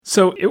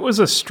So it was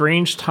a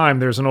strange time.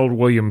 There's an old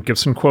William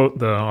Gibson quote,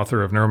 the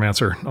author of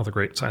Neuromancer, all the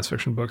great science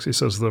fiction books. He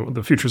says,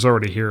 the future's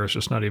already here, it's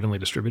just not evenly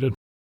distributed.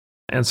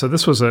 And so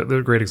this was a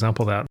great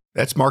example of that.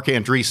 That's Marc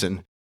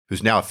Andreessen,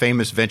 who's now a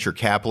famous venture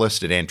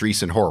capitalist at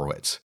Andreessen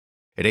Horowitz.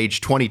 At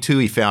age 22,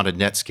 he founded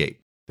Netscape,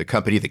 the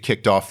company that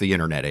kicked off the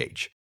internet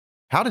age.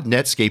 How did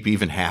Netscape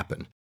even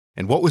happen?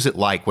 And what was it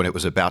like when it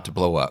was about to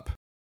blow up?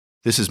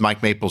 This is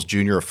Mike Maples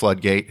Jr. of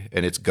Floodgate,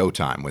 and it's go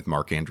time with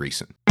Marc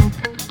Andreessen.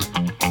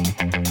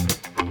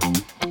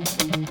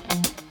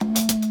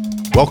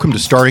 Welcome to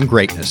Starting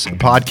Greatness, a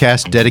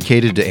podcast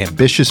dedicated to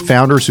ambitious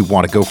founders who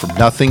want to go from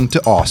nothing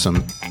to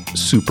awesome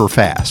super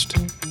fast.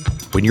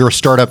 When you're a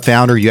startup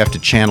founder, you have to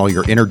channel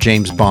your inner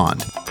James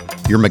Bond,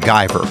 your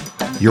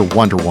MacGyver, your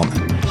Wonder Woman.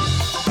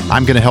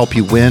 I'm going to help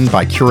you win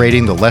by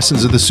curating the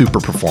lessons of the super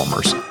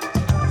performers,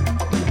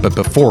 but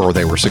before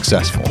they were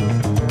successful.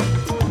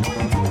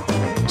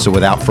 So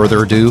without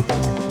further ado,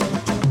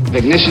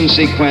 ignition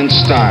sequence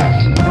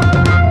start.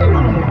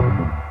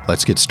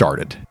 Let's get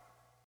started.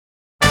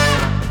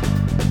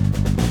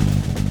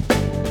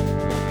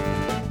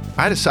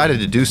 I decided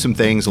to do some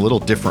things a little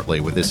differently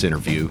with this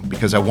interview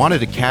because I wanted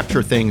to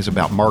capture things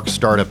about Marc's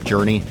startup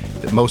journey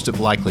that most have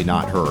likely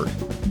not heard.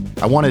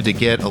 I wanted to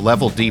get a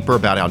level deeper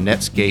about how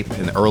Netscape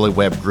and the early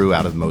web grew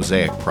out of the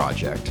Mosaic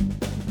project.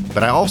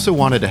 But I also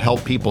wanted to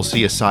help people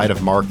see a side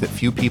of Marc that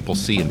few people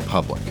see in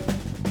public.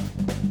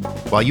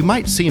 While you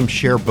might see him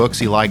share books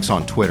he likes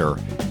on Twitter,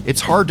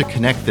 it's hard to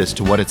connect this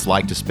to what it's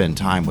like to spend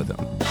time with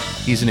him.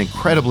 He's an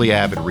incredibly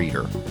avid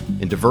reader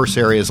in diverse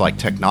areas like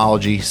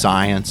technology,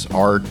 science,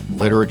 art,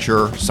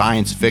 literature,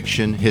 science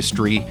fiction,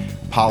 history,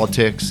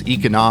 politics,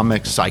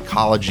 economics,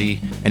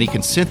 psychology, and he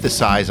can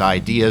synthesize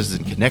ideas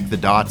and connect the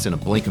dots in a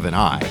blink of an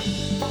eye.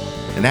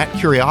 And that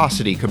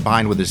curiosity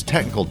combined with his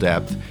technical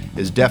depth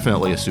is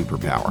definitely a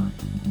superpower.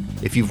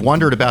 If you've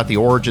wondered about the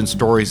origin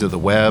stories of the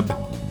web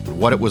and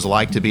what it was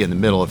like to be in the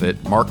middle of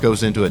it, Marc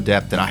goes into a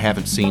depth that I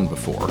haven't seen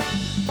before.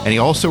 And he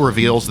also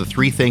reveals the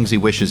 3 things he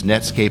wishes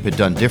Netscape had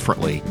done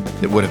differently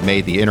that would have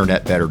made the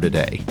internet better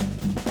today.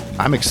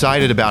 I'm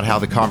excited about how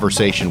the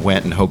conversation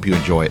went and hope you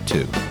enjoy it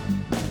too.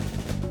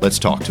 Let's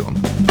talk to him.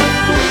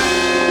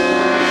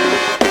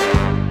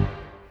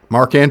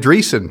 Marc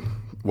Andreessen,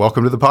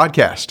 welcome to the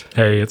podcast.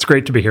 Hey, it's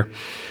great to be here.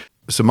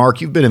 So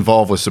Marc, you've been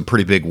involved with some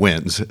pretty big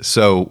wins.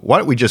 So why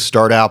don't we just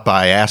start out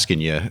by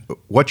asking you,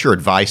 what's your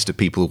advice to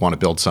people who want to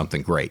build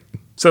something great?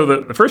 So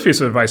the first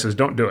piece of advice is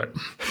don't do it.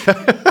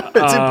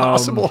 It's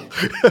impossible.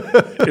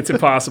 It's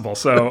impossible.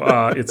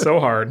 So it's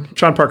so hard.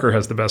 Sean Parker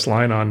has the best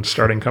line on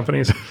starting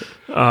companies.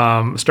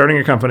 Starting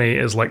a company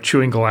is like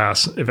chewing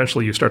glass.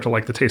 Eventually you start to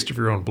like the taste of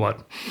your own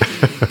blood.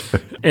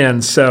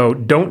 And so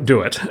don't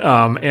do it.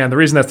 And the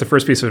reason that's the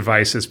first piece of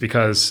advice is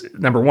because,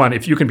 number one,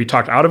 if you can be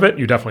talked out of it,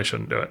 you definitely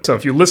shouldn't do it. So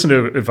if you listen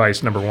to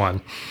advice, number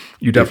one,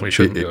 you definitely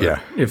shouldn't do it.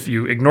 If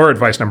you ignore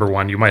advice, number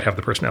one, you might have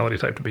the personality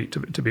type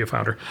to be a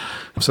founder.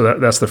 So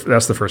that's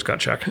the first gut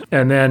check.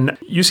 And then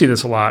you see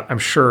this a lot, I'm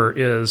sure,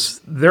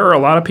 is there are a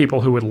lot of people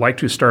who would like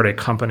to start a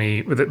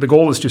company. The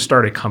goal is to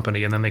start a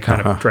company, and then they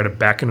kind of try to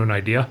back into an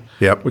idea.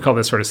 Yep. We call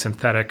this sort of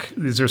synthetic.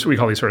 We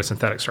call these sort of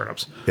synthetic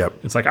startups. Yep.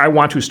 It's like, I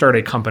want to start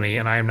a company,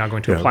 and I am now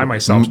going to apply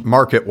myself.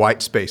 Market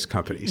white space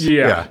companies.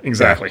 Yeah,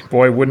 exactly. Yeah.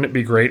 Boy, wouldn't it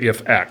be great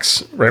if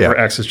X, right? Yeah. Where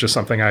X is just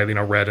something I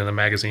read in a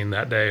magazine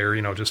that day, or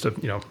just a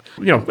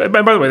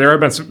By the way, there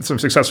have been some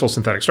successful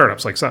synthetic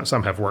startups. Like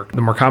some have worked.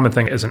 The more common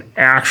thing is an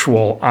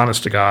actual,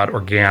 honest to God,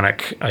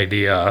 organic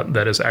idea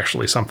that is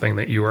actually something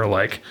that you are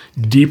like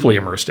deeply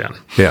immersed in.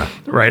 Yeah.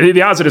 Right.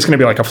 The odds that it's going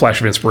to be like a flash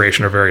of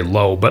inspiration are very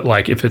low. But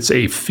like if it's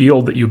a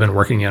field that you've been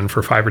working in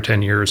for 5 or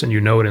 10 years and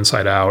you know it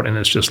inside out, and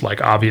it's just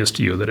like obvious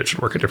to you that it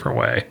should work a different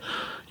way,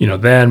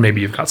 then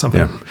maybe you've got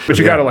something. Yeah. But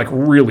you got to like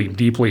really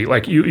deeply,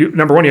 like you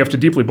number one, you have to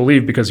deeply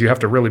believe, because you have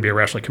to really be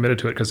irrationally committed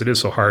to it, because it is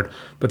so hard.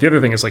 But the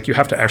other thing is, like, you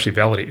have to actually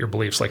validate your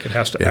beliefs. Like it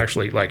has to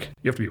actually, like,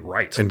 you have to be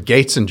right. And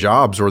Gates and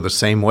Jobs were the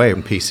same way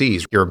in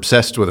PCs. You're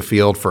obsessed with a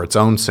field for its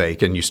own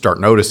sake, and you start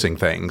noticing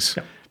things.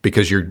 Yeah.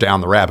 Because you're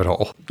down the rabbit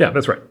hole. Yeah,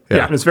 that's right.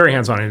 Yeah, and it's very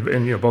hands-on.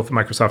 And both the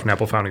Microsoft and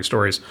Apple founding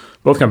stories,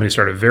 both companies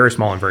started very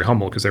small and very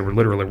humble, because they were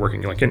literally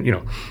working like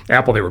in,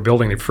 Apple, they were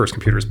building their first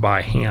computers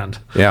by hand.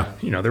 Yeah.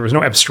 There was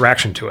no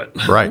abstraction to it.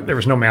 Right. There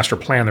was no master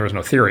plan. There was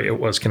no theory.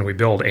 It was, can we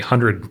build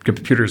 100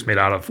 computers made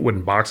out of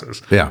wooden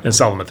boxes and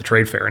sell them at the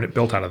trade fair? And it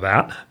built out of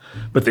that.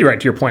 But to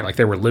your point, like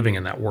they were living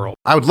in that world.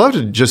 I would love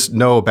to just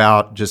know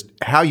about just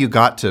how you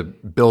got to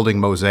building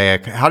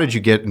Mosaic. How did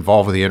you get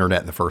involved with the internet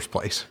in the first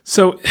place?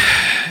 So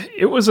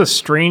it was a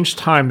strange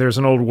time. There's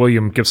an old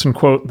William Gibson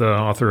quote, the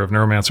author of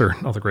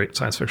Neuromancer, all the great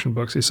science fiction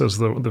books. He says,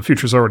 the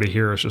future's already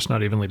here, it's just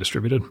not evenly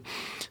distributed.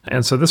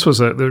 And so this was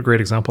a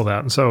great example of that.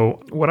 And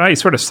so what I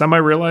sort of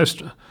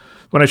semi-realized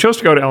when I chose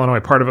to go to Illinois,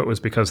 part of it was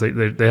because they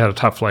had a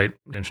top flight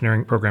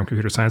engineering program,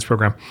 computer science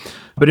program.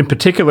 But in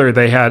particular,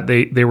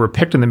 they were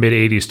picked in the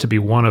mid-'80s to be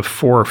one of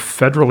 4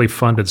 federally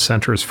funded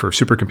centers for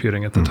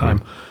supercomputing at the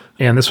time.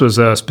 And this was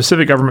a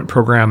specific government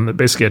program that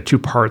basically had two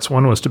parts.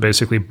 One was to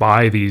basically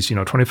buy these,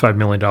 $25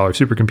 million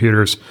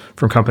supercomputers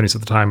from companies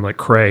at the time like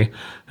Cray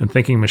and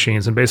Thinking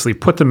Machines, and basically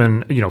put them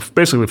in,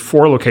 basically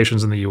 4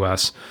 locations in the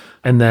U.S.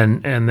 And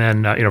then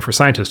for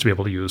scientists to be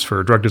able to use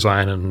for drug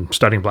design and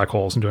studying black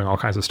holes and doing all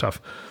kinds of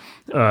stuff.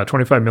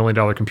 $25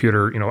 million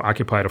computer,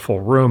 occupied a full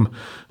room.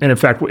 And in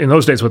fact, in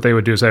those days, what they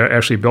would do is they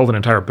actually build an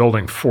entire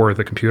building for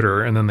the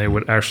computer. And then they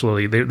would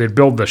actually, they'd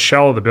build the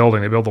shell of the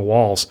building, they build the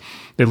walls,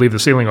 they'd leave the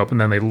ceiling open,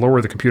 then they'd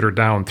lower the computer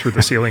down through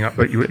the ceiling up,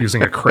 but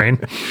using a crane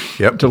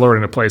to lower it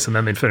into place, and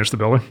then they'd finish the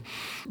building.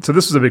 So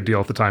this was a big deal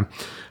at the time.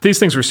 These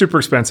things were super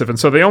expensive, and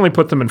so they only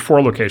put them in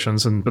 4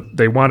 locations, but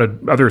they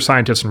wanted other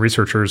scientists and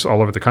researchers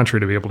all over the country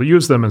to be able to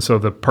use them. And so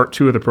the part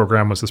 2 of the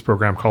program was this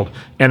program called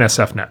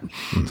NSFNet.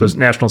 So it's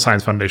National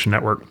Science Foundation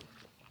Network,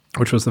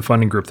 which was the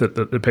funding group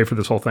that paid for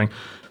this whole thing.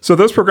 So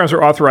those programs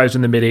were authorized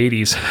in the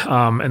mid-'80s,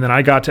 and then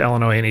I got to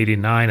Illinois in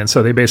 '89, and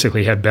so they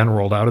basically had been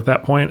rolled out at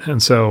that point.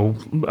 And so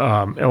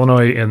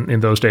Illinois in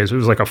those days, it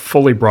was like a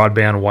fully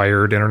broadband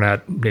wired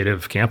internet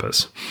native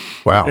campus.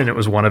 Wow. And it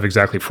was one of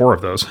exactly 4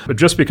 of those. But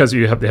just because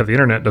you have the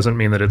internet doesn't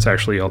mean that it's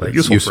actually all that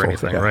useful for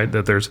anything, right?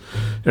 That there's,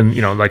 and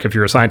like if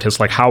you're a scientist,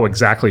 like how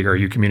exactly are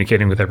you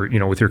communicating with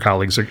with your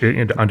colleagues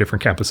on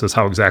different campuses?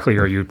 How exactly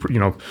are you,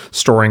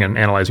 storing and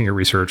analyzing your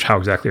research? How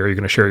exactly are you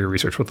going to share your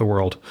research with the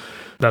world?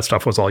 That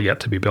stuff was all yet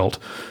to be built.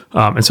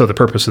 And so the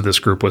purpose of this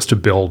group was to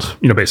build,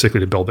 basically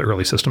to build the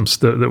early systems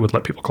that would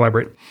let people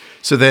collaborate.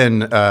 So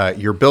then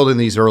you're building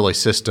these early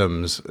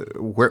systems.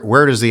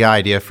 Where does the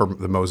idea for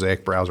the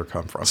Mosaic browser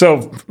come from?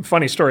 So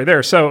funny story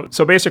there. So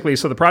basically,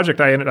 the project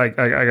I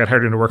got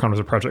hired in to work on was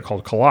a project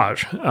called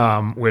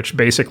Collage, which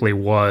basically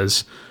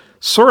was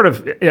sort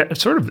of, I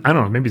don't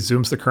know, maybe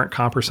Zoom's the current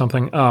comp or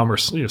something, or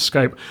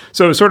Skype.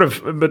 So sort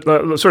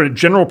of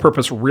general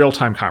purpose real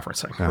time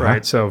conferencing,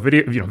 right? So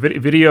video,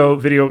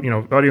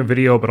 audio and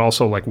video, but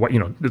also like what,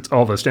 it's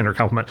all the standard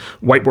complement,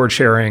 whiteboard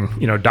sharing,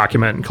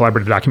 document and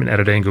collaborative document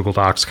editing, Google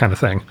Docs kind of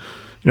thing.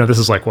 This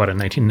is like what, in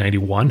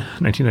 1991,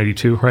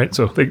 1992, right?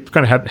 So they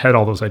kind of had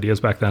all those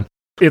ideas back then.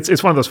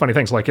 It's one of those funny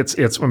things. Like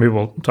it's when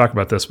people talk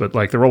about this, but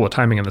like the role of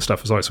timing in this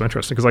stuff is always so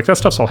interesting because like that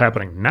stuff's all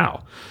happening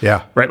now.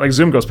 Yeah. Right. Like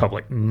Zoom goes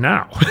public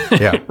now.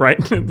 Yeah. Right.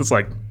 It's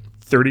like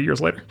 30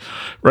 years later.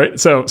 Right.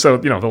 So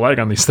the lag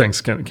on these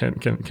things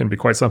can be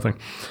quite something.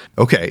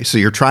 Okay. So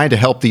you're trying to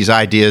help these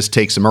ideas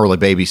take some early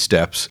baby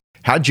steps.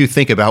 How did you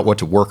think about what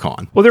to work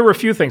on? Well, there were a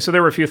few things.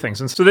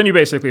 And so then you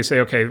basically say,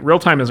 okay, real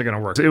time isn't going to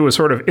work. It was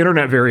sort of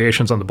internet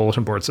variations on the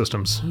bulletin board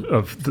systems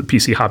of the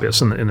PC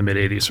hobbyists in the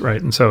mid-'80s,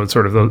 right? And so it's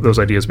sort of those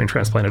ideas being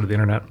transplanted to the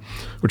internet,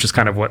 which is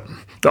kind of what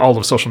all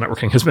of social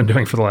networking has been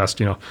doing for the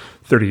last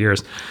 30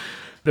 years.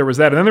 There was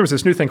that. And then there was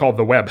this new thing called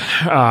the web,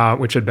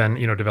 which had been,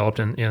 developed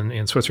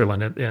in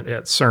Switzerland at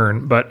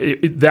CERN. But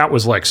that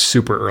was like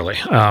super early.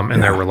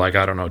 And there were like,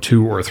 I don't know,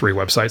 2 or 3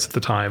 websites at the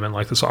time. And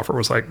like the software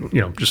was like,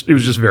 it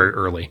was just very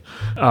early.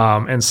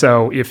 And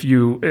so if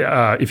you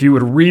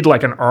would read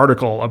like an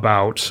article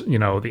about,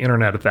 the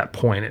internet at that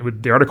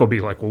point, the article would be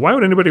like, well, why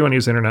would anybody want to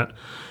use the internet?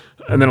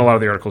 And then a lot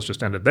of the articles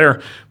just ended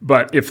there.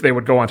 But if they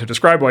would go on to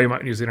describe why you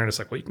might use the internet, it's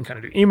like, well, you can kind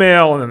of do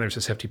email, and then there's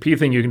this FTP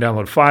thing. You can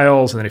download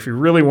files, and then if you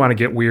really want to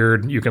get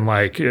weird, you can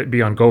like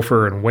be on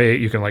Gopher and Wait.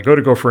 You can like go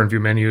to Gopher and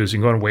view menus. You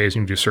can go on Waze,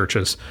 you can do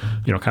searches,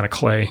 kind of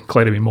clay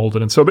to be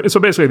molded. And so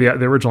basically the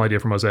original idea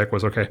for Mosaic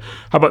was, okay,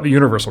 how about the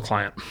universal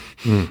client,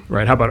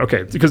 right? How about,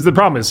 okay, because the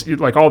problem is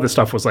like all this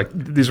stuff was like,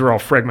 these were all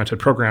fragmented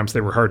programs.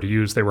 They were hard to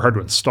use. They were hard to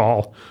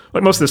install.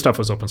 Like most of this stuff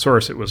was open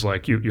source. It was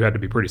like, you had to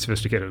be pretty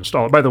sophisticated to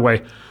install it. By the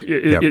way,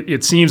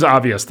 it seems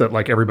obvious that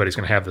like everybody's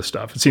going to have this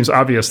stuff. It seems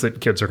obvious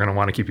that kids are going to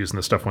want to keep using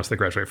this stuff once they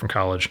graduate from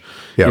college.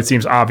 Yep. It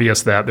seems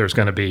obvious that there's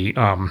going to be,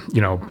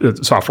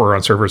 software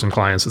on servers and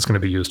clients that's going to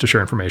be used to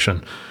share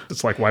information.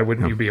 It's like, why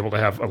wouldn't you be able to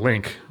have a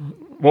link?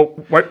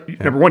 Well,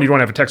 number one, you don't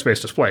have a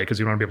text-based display because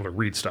you don't want to be able to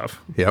read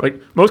stuff. Yep.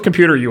 Like most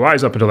computer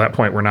UIs up until that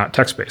point were not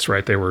text-based,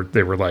 right? They were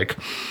like,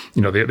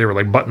 they were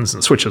like buttons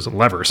and switches and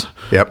levers,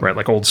 right?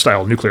 Like old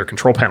style nuclear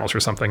control panels or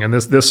something. And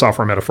this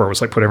software metaphor was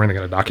like put everything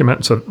in a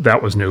document. So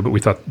that was new, but we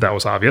thought that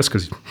was obvious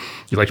because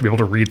you like to be able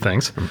to read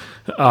things.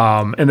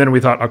 And then we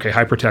thought, okay,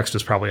 hypertext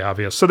is probably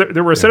obvious. So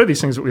there were a set of these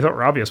things that we thought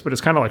were obvious, but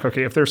it's kind of like,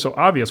 okay, if they're so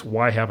obvious,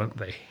 why haven't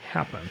they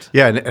happened?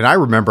 Yeah, and I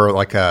remember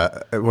like,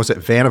 was it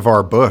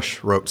Vannevar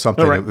Bush wrote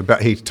something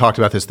about, he talked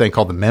about this thing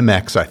called the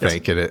Memex, I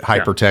think, and it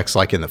hypertext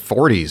like in the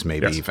 40s,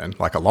 maybe even,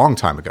 like a long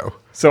time ago.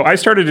 So I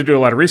started to do a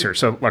lot of research.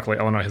 So luckily,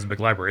 Illinois has a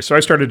big library. So I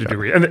started to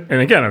do, and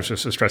again, I was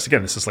just to stress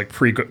again, this is like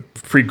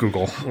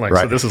pre-Google. Like,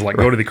 so this is like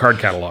go to the card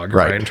catalog,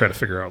 right? And try to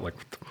figure out like,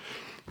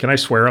 can I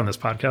swear on this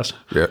podcast?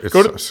 Yeah,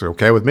 it's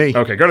okay with me.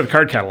 Okay, go to the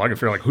card catalog if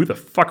you're like, who the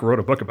fuck wrote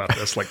a book about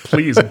this? Like,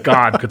 please,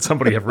 God, could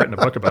somebody have written a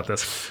book about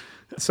this?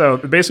 So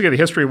basically the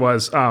history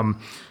was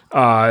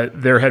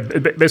there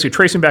had, basically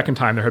tracing back in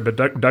time, there had been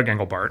Doug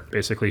Engelbart,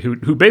 basically,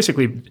 who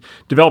basically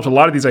developed a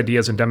lot of these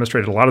ideas and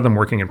demonstrated a lot of them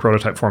working in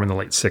prototype form in the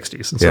late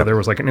 60s. And so there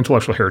was like an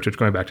intellectual heritage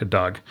going back to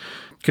Doug.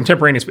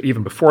 Contemporaneous, but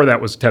even before that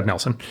was Ted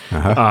Nelson,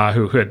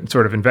 who had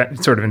sort of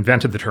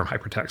invented the term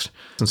hypertext.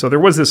 And so there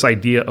was this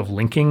idea of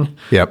linking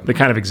that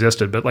kind of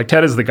existed. But like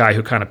Ted is the guy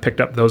who kind of picked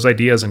up those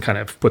ideas and kind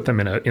of put them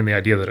in the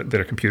idea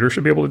that a computer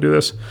should be able to do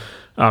this.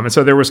 And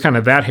so there was kind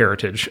of that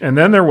heritage. And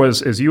then there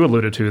was, as you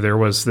alluded to, there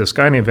was this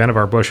guy named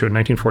Vannevar Bush who in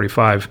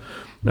 1945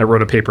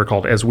 wrote a paper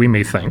called As We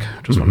May Think,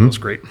 which is one of those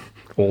great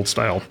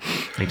old-style,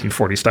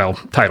 1940-style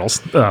titles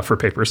for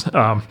papers.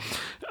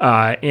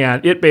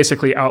 And it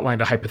basically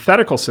outlined a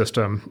hypothetical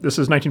system. This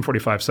is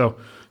 1945. So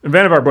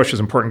Vannevar Bush is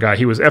an important guy.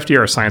 He was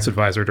FDR's science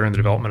advisor during the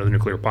development of the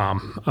nuclear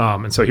bomb.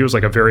 And so he was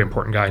like a very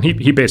important guy. And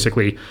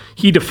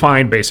he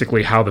defined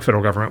basically how the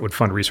federal government would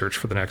fund research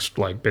for the next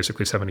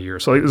basically 70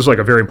 years. So this was like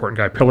a very important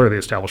guy, pillar of the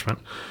establishment.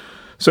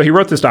 So he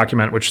wrote this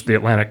document, which the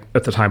Atlantic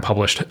at the time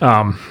published,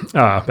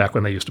 back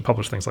when they used to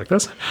publish things like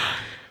this.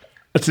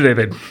 Today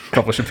they'd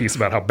publish a piece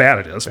about how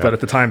bad it is, but at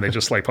the time they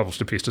just published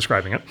a piece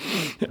describing it.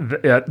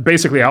 It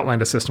basically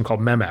outlined a system called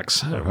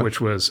MEMX,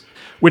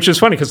 which is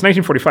funny because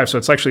 1945, so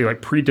it's actually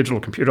like pre-digital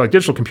computer. Like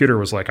digital computer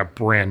was like a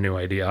brand new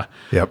idea.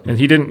 And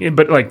he didn't,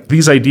 but like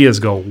these ideas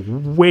go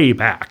way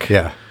back.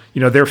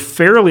 They're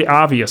fairly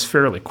obvious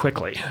fairly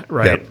quickly,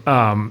 right?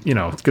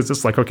 Because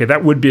it's like, okay,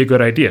 that would be a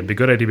good idea. It'd be a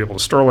good idea to be able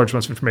to store large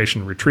amounts of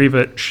information, retrieve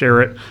it,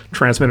 share it,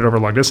 transmit it over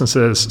long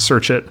distances,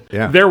 search it.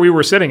 There we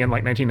were sitting in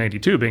like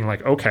 1992 being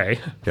like,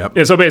 okay.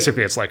 And so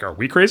basically it's like, are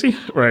we crazy,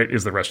 right?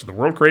 Is the rest of the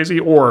world crazy,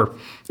 or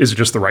is it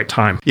just the right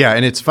time? Yeah,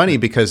 and it's funny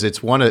because it's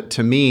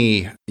to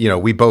me,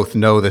 we both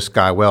know this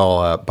guy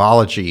well,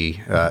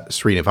 Balaji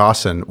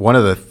Srinivasan. One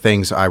of the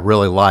things I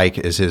really like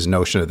is his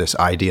notion of this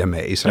idea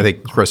maze. I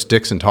think Chris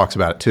Dixon talks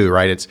about it too.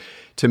 Right?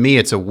 To me,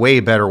 it's a way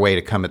better way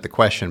to come at the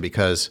question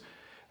because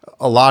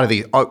a lot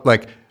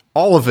of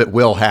all of it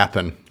will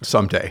happen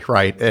someday,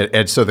 right?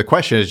 And so the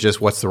question is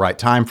just what's the right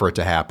time for it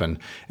to happen?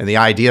 And the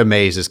idea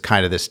maze is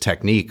kind of this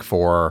technique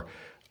for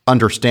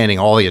understanding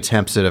all the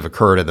attempts that have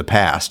occurred in the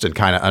past and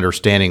kind of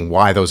understanding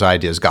why those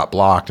ideas got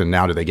blocked and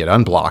now do they get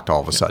unblocked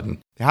all of a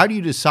sudden. How do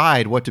you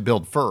decide what to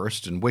build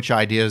first and which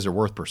ideas are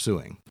worth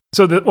pursuing?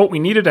 So what we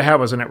needed to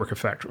have was a network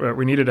effect.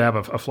 We needed to have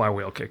a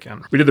flywheel kick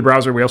in. We did the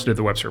browser. We also did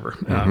the web server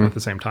at the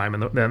same time.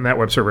 And then that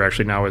web server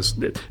actually now is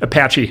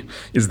Apache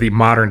is the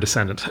modern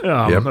descendant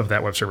of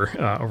that web server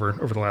over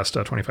the last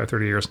 25,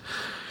 30 years.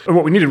 And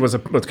what we needed was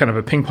kind of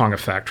a ping pong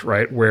effect,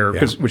 right? Where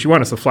what you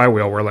want is the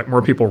flywheel, where like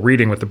more people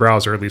reading with the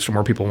browser leads to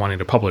more people wanting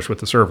to publish with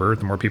the server.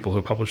 The more people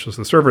who publish with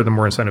the server, the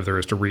more incentive there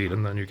is to read,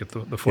 and then you get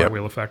the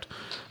flywheel effect.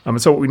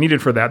 And so what we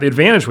needed for that, the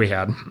advantage we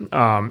had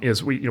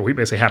is we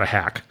basically had a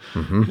hack.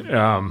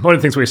 One of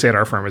the things we say at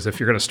our firm is if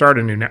you're going to start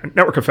a new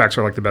network effects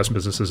are like the best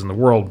businesses in the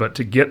world, but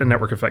to get a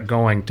network effect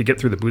going, to get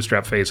through the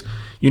bootstrap phase,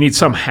 you need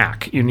some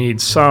hack. You need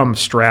some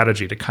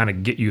strategy to kind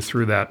of get you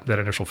through that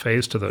initial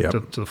phase to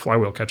the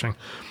flywheel catching.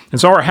 And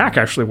so our hack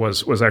actually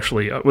was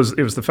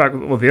the fact,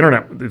 well, the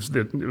internet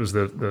it was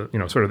the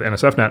sort of the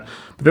NSF net,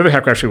 but the other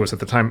hack actually was at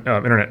the time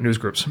internet news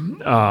groups,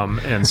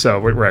 and so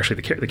we're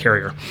actually the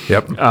carrier.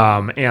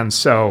 And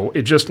so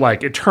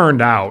it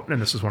turned out,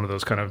 and this is one of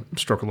those kind of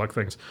stroke of luck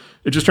things.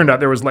 It just turned out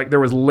there was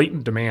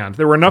latent demand.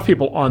 There were enough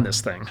people on this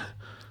thing.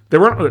 They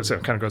weren't. So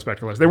it kind of goes back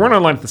to last. They weren't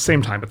online at the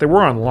same time, but they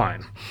were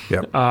online.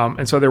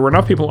 And so there were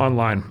enough people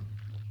online.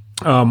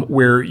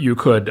 Where you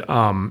could,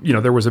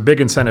 there was a big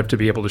incentive to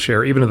be able to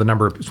share, even to the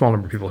small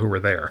number of people who were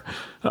there.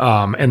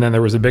 And then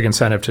there was a big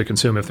incentive to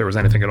consume if there was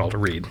anything at all to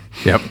read.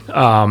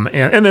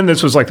 And then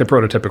this was like the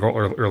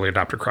prototypical early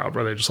adopter crowd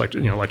where they just like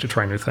to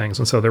try new things.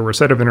 And so there were a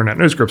set of internet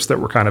news groups that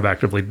were kind of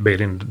actively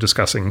debating,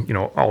 discussing,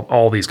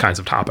 all these kinds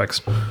of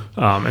topics.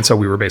 And so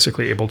we were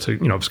basically able to,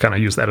 just kind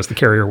of use that as the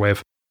carrier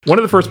wave. One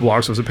of the first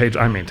blogs was a page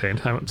I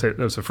maintained. I wouldn't say it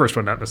was the first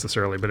one, not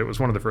necessarily, but it was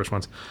one of the first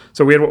ones.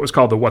 So we had what was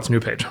called the What's New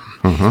page.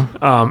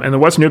 And the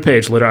What's New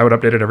page, I would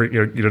update it every,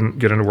 you didn't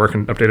get into work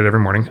and update it every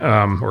morning,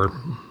 or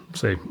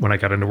say when I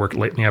got into work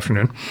late in the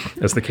afternoon,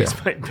 as the case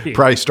might be.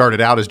 Probably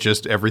started out as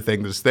just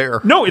everything that's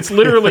there. No, it's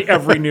literally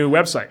every new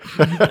website,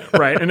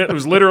 right? And it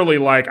was literally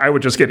like I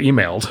would just get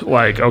emailed,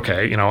 like,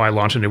 okay, I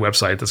launched a new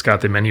website that's got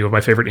the menu of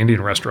my favorite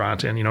Indian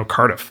restaurant in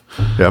Cardiff.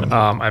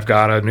 I've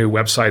got a new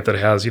website that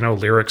has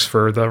lyrics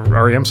for the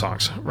REM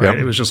songs, right?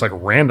 It was just like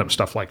random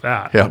stuff like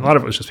that. A lot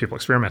of it was just people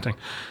experimenting,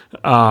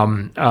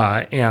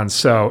 and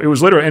so it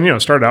was literally, and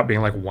it started out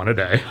being like one a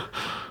day.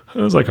 I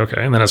was like,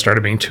 okay. And then it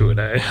started being 2 a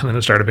day. And then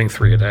it started being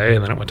 3 a day.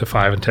 And then it went to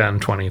 5 and 10,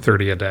 20,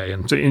 30 a day.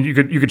 And so you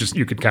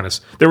could kind of,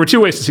 there were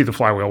 2 ways to see the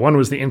flywheel. One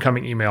was the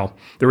incoming email.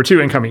 There were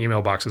 2 incoming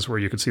email boxes where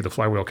you could see the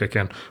flywheel kick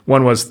in.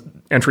 One was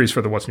entries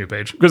for the What's New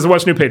page, because the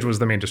What's New page was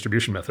the main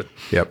distribution method.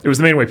 It was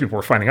the main way people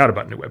were finding out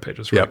about new web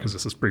pages, right? Because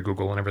this is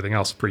pre-Google and everything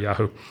else,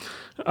 pre-Yahoo.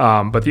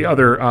 But the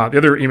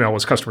other email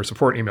was customer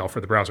support email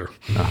for the browser,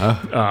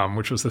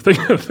 which was the thing.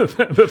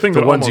 the thing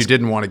The that ones almost, you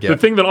didn't want to get. The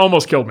thing that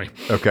almost killed me.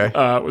 Okay.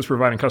 Was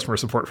providing customer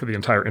support for the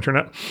entire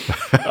internet.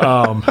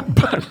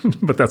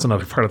 But that's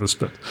another part of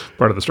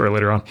the story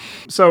later on.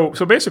 So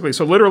basically,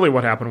 literally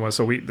what happened was,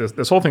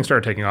 this whole thing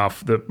started taking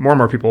off. The more and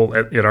more people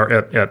at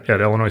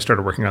Illinois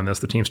started working on this.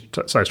 The team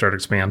size started to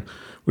expand.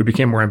 We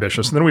became more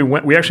ambitious, and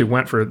then we actually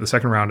went for the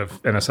second round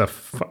of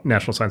NSF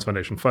National Science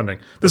Foundation funding.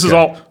 This is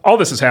all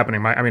this is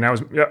happening.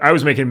 I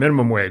was making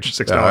minimum wage,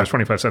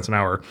 $6.25 an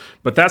hour,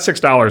 but that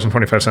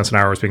 $6.25 an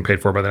hour was being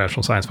paid for by the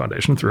National Science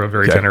Foundation through a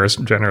very generous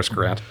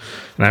grant,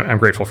 and I'm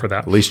grateful for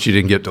that. At least you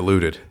didn't get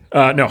diluted.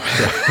 No,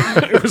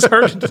 it's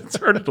hard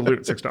to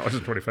dilute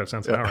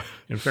 $6.25 an hour.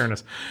 In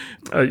fairness,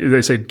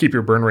 they say keep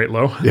your burn rate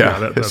low.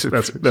 Yeah, that's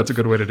a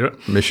good way to do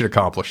it. Mission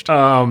accomplished.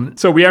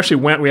 So we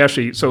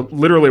actually so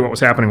literally what was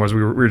happening was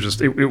we were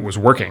just it was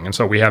working, and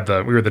so we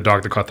were the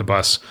dog that caught the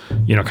bus,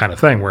 kind of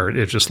thing, where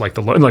it's just like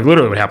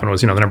literally what happened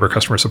was the number of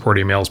customer support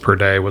emails per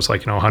day was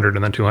 100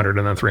 and then 200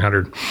 and then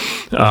 300,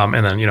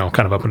 and then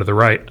kind of up into the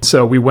right.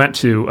 So we went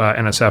to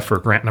NSF for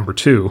grant number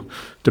 2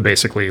 to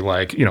basically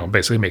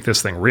make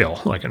this thing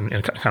real,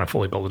 and kind of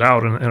fully build it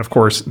out, and of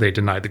course they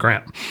denied the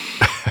grant.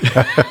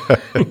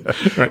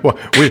 Right. Well,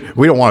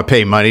 we don't want to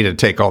pay money to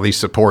take all these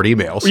support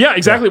emails. Yeah,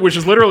 exactly. Which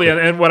is literally,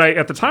 and what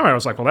at the time I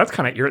was like, well, that's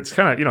it's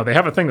kind of they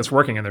have a thing that's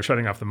working and they're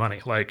shutting off the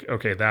money.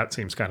 Okay, that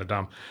seems kind of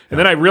dumb. And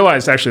then I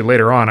realized actually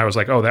later on, I was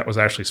like, oh, that was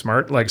actually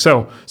smart.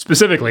 So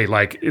specifically,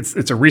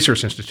 it's a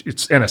research institute.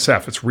 It's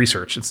NSF. It's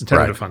research. It's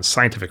intended to fund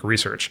scientific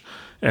research.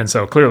 And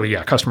so clearly,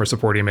 customer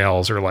support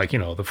emails are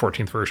the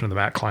 14th version of the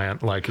Mac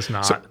client. Is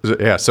not.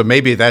 So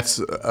maybe that's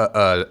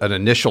an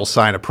initial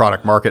sign of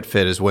product market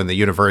fit is when the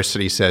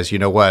university says, you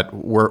know what,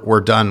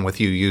 we're done with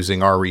you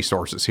using our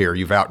resources here.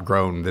 You've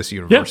outgrown this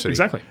university. Yeah,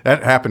 exactly.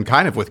 That happened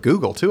kind of with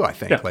Google too, I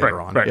think,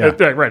 later on. Right.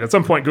 Yeah. Right. At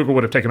some point, Google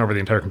would have taken over the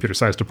entire computer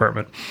science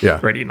department. Yeah.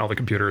 Right, eating all the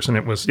computers, and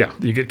it was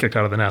you get kicked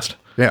out of the nest.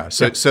 Yeah.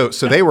 So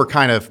they were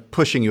kind of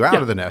pushing you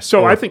out of the nest.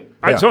 So I think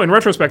so. In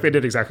retrospect, they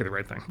did exactly the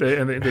right thing.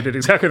 They did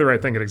exactly the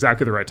right thing at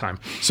exactly the right time.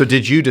 So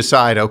did you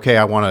decide, okay,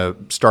 I want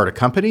to start a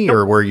company,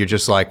 or were you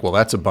just like, well,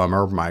 that's a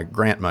bummer. My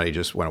grant money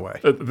just went away.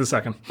 The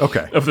second.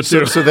 Okay. Of the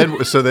two.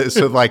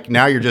 So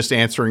now you're just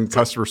answering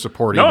customer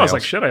support emails. No, I was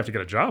like, shit, I have to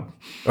get a job.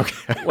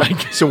 Okay.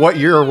 So what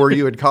year were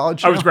you in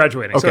college? I was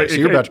graduating. Okay, so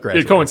you're about to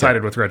graduate. It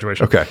coincided with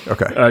graduation. Okay.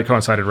 It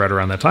coincided right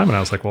around that time, and I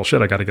was like, well,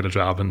 shit, I got to get a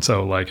job. And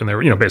so and there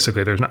were,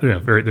 basically there's not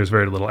there's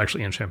very little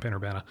actually in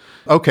Champaign-Urbana.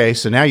 Okay,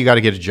 so now you got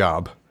to get a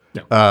job.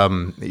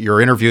 No.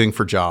 You're interviewing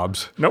for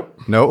jobs. Nope.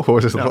 No?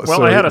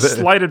 Well, I had a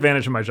slight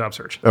advantage in my job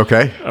search.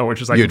 Okay.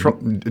 Which is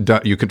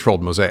you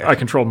controlled Mosaic. I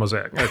controlled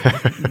Mosaic.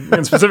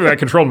 And specifically, I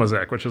controlled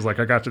Mosaic, which is I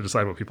got to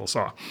decide what people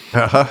saw.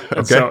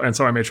 Okay. And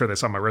so I made sure they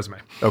saw my resume.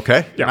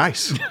 Okay. Yeah.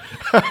 Nice.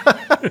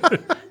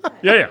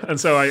 Yeah. And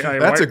so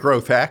that's a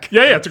growth hack.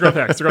 Yeah. It's a growth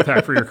hack. It's a growth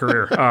hack for your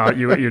career.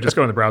 You just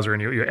go in the browser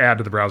and you add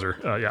to the browser,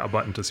 a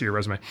button to see your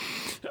resume.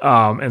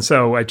 And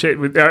so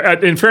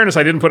in fairness,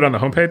 I didn't put it on the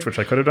homepage, which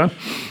I could have done.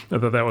 I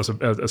thought that was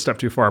a step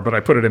too far, but I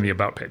put it in the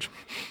about page.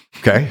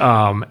 Okay.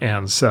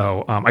 And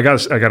so I got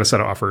a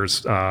set of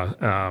offers,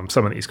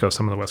 some on the East Coast,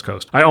 some on the West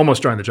Coast. I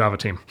almost joined the Java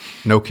team.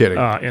 No kidding.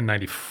 In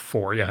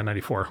 94. Yeah, in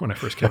 94 when I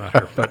first came out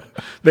here. But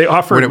they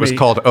offered when it was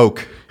called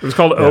Oak. It was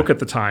called Oak at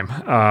the time.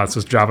 So it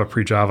was Java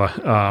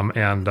pre-Java.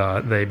 And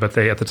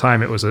they at the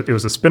time it was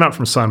a spin out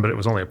from Sun, but it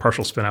was only a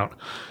partial spin out.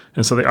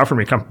 And so they offered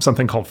me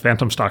something called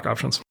phantom stock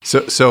options.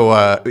 So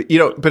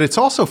but it's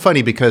also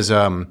funny because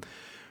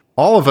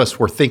all of us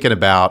were thinking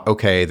about,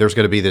 okay, there's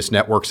going to be this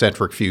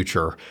network-centric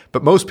future,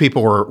 but most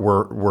people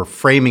were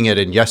framing it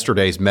in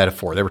yesterday's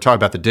metaphor. They were talking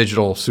about the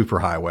digital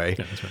superhighway.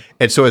 Yeah, that's right.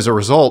 And so as a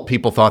result,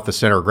 people thought the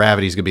center of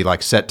gravity is going to be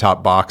like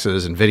set-top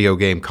boxes and video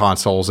game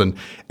consoles. And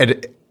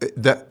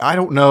I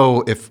don't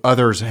know if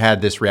others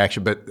had this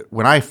reaction, but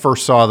when I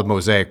first saw the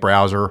Mosaic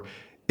browser,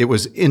 it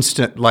was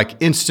instant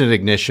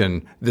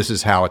ignition. This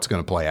is how it's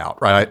going to play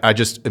out, right? I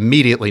just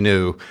immediately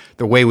knew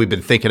the way we've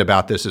been thinking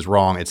about this is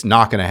wrong. It's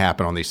not going to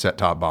happen on these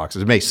set-top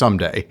boxes. It may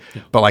someday,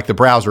 but the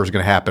browser is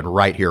going to happen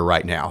right here,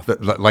 right now.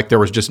 There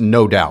was just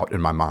no doubt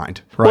in my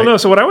mind. Right? Well, no.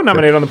 So what I would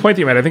nominate on the point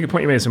that you made, I think the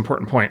point you made is an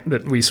important point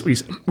that we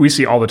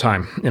see all the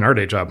time in our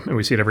day job, and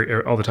we see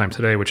it all the time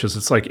today, which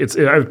is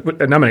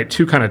I nominate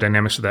two kind of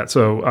dynamics to that.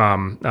 So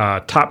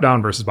top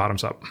down versus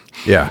bottoms up.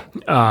 Yeah.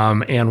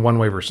 And one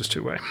way versus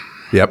two way.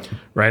 Yep.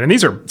 Right. And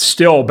these are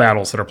still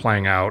battles that are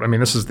playing out. I mean,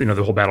 this is, the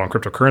whole battle on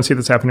cryptocurrency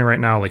that's happening right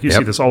now. You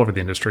see this all over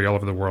the industry, all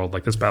over the world,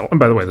 this battle. And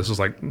by the way, this is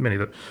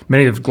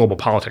many of global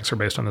politics are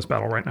based on this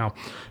battle right now.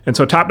 And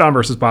so top down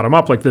versus bottom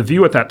up, the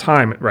view at that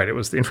time, right, it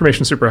was the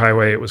information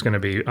superhighway. It was going to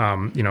be, it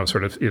was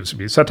going to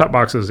be set-top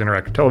boxes,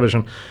 interactive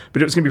television,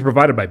 but it was going to be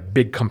provided by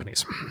big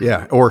companies.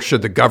 Yeah. Or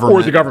should the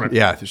government. Or the government.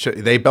 Yeah.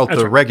 They built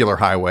the regular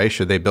highway.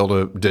 Should they build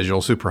a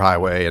digital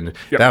superhighway? And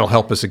that'll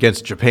help us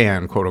against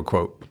Japan, quote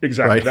unquote.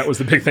 Exactly. Right? That was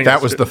the big thing. That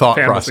that was the thought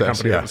FAN process. Was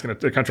the company yeah. that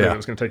was the country that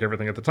was going to take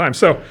everything at the time.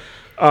 So,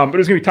 but it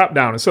was going to be top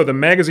down. And so the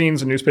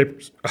magazines and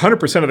newspapers,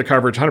 100% of the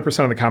coverage,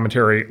 100% of the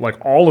commentary,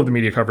 like all of the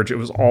media coverage, it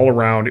was all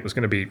around. It was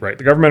going to be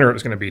the government, or it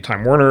was going to be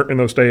Time Warner in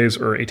those days,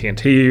 or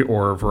AT&T,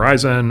 or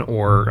Verizon,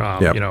 or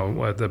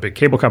the big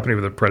cable company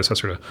with the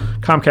predecessor to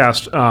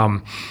Comcast.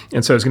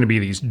 And so it's going to be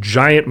these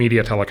giant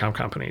media telecom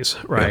companies,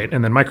 right? Yeah.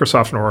 And then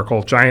Microsoft and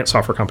Oracle, giant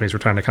software companies, were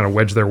trying to kind of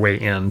wedge their way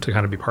in to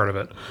kind of be part of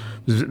it.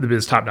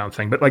 This top-down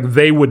thing, but like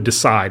they would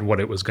decide what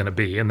it was going to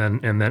be, and then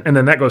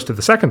that goes to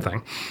the second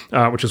thing,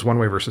 which is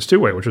one-way versus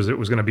two-way, which was it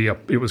was going to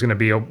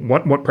be a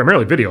one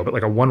primarily video, but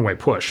like a one-way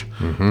push,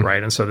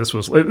 right? And so this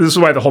is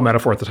why the whole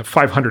metaphor at the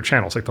 500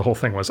 channels, like the whole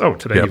thing was,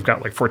 today you've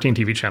got like 14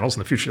 TV channels, in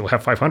the future you'll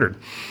have 500.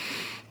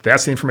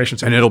 That's the information.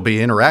 And it'll be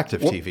interactive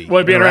TV.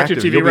 Well, it'll be interactive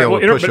TV. You'll be able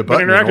to push a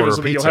button and order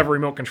is you'll have a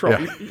remote control.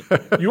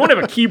 Yeah. You won't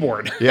have a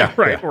keyboard,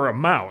 right? Or a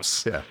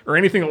mouse, yeah. or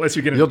anything that lets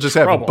you get into You'll just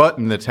trouble. have a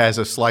button that has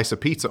a slice of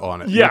pizza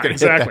on it. Yeah,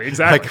 exactly.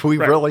 Like we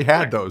really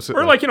had those.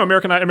 Or like,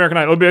 American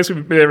Idol. It'll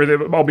basically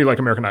all be like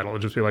American Idol. It'll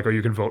just be like,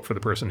 you can vote for the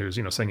person who's,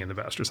 singing the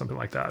best or something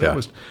like that. Yeah.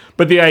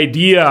 But the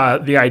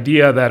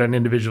idea that an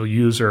individual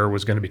user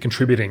was going to be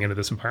contributing into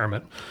this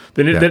environment,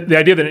 the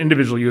idea that an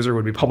individual user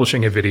would be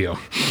publishing a video,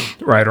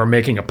 right, or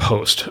making a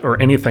post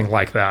or anything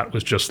like that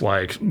was just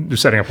like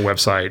setting up a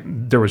website.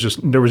 There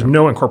was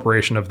no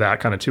incorporation of that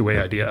kind of two-way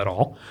idea at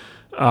all.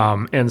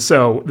 And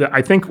so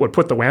I think what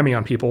put the whammy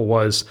on people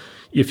was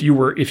if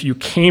you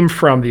came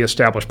from the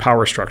established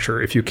power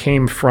structure, if you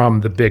came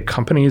from the big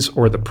companies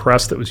or the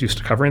press that was used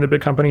to covering the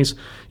big companies,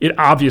 it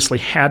obviously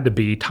had to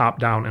be top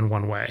down in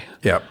one way.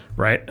 Yep.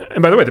 Right.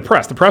 And by the way, the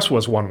press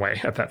was one way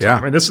at that time. Yeah.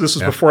 I mean, this was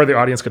before the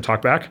audience could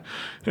talk back.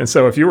 And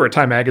so if you were at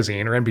Time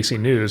Magazine or NBC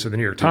News or the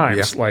New York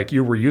Times, like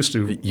you were used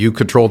to. You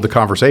controlled the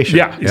conversation.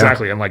 Yeah,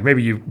 exactly. And like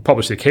maybe you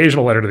publish the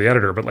occasional letter to the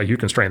editor, but like you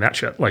constrain that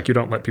shit. Like you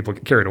don't let people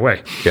get carried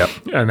away. Yep.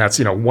 And that's,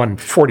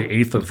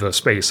 1/48 of the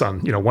space on,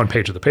 one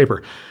page of the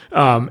paper.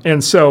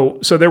 And so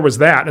there was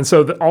that. And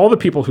so all the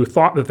people who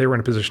thought that they were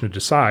in a position to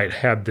decide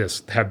had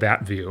that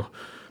view.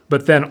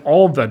 But then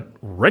all the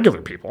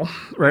regular people,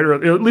 right, or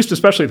at least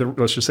especially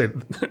let's just say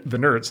the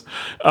nerds,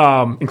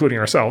 including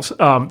ourselves,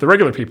 the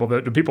regular people,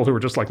 the people who were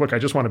just like, look, I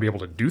just want to be able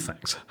to do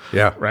things.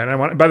 Yeah. Right.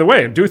 And by the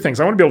way, do things.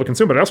 I want to be able to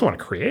consume, but I also want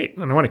to create,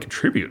 and I want to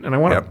contribute, and I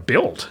want to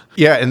build.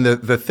 Yeah. And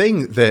the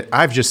thing that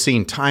I've just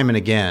seen time and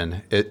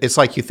again, it's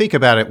like you think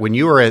about it when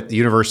you were at the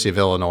University of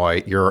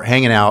Illinois, you're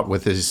hanging out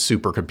with these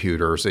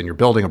supercomputers and you're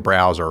building a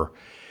browser.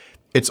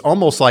 It's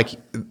almost like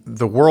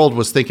the world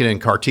was thinking in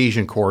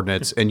Cartesian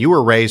coordinates and you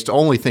were raised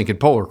only thinking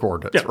polar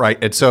coordinates, right?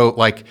 And so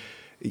like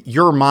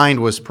your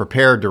mind was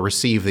prepared to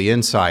receive the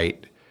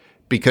insight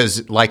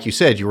because like you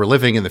said, you were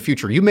living in the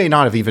future. You may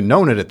not have even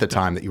known it at the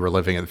time that you were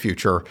living in the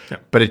future,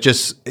 but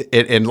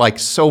and like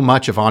so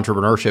much of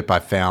entrepreneurship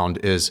I've found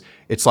is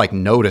it's like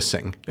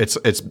noticing.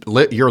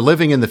 You're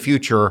living in the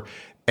future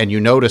and you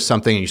notice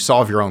something and you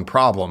solve your own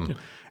problem.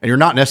 And you're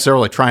not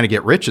necessarily trying to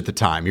get rich at the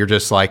time. You're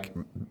just like,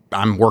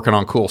 I'm working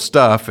on cool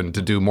stuff, and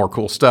to do more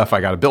cool stuff, I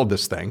got to build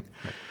this thing.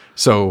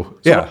 So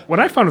what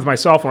I found with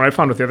myself, and what I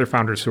found with the other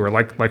founders who are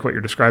like what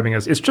you're describing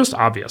is, it's just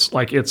obvious.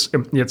 Like it's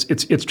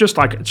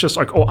just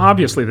like, oh,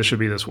 obviously this should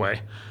be this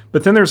way.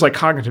 But then there's like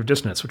cognitive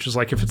dissonance, which is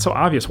like, if it's so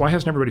obvious, why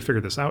hasn't everybody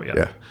figured this out yet?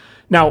 Yeah.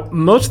 Now,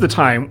 most of the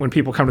time when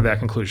people come to that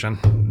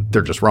conclusion,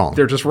 they're just wrong.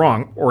 They're just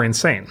wrong or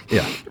insane.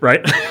 Yeah. Right?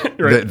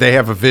 Right. They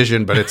have a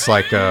vision, but it's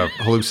like a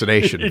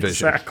hallucination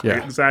vision.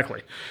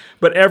 Exactly.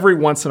 But every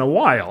once in a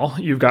while,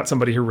 you've got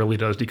somebody who really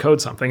does decode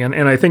something.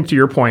 And I think to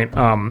your point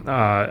on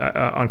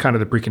kind of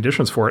the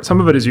preconditions for it, some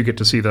of it is you get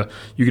to see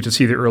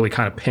the early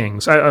kind of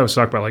pings. I was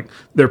talking about like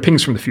they're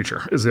pings from the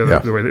future is the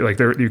way like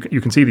you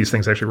can see these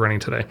things actually running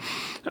today.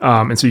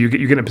 And so you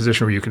get in a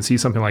position where you can see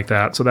something like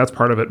that. So that's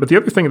part of it. But the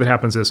other thing that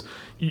happens is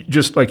you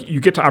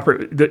get to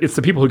operate. It's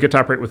the people who get to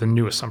operate with the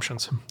new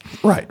assumptions.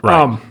 Right.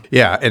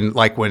 Yeah. And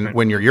like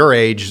when you're your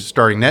age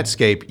starting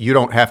Netscape, you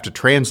don't have to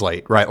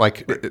translate, right?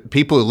 Like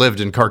people who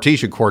lived in Cartesian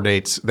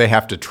coordinates, they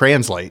have to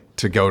translate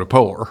to go to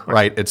polar,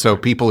 right? And so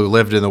people who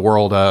lived in the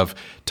world of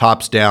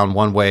tops down,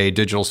 one way,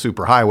 digital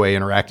superhighway,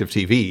 interactive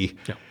TV,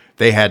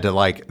 they had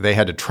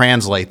to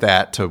translate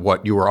that to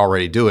what you were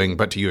already doing,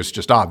 but to you it's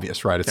just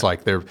obvious, right? It's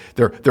like there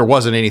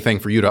wasn't anything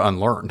for you to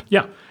unlearn.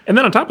 Yeah. And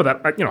then on top of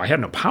that, I had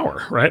no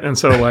power, right? And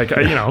so like,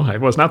 I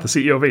was not the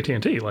CEO of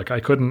AT&T. Like I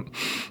couldn't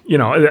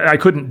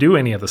do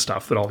any of the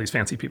stuff that all these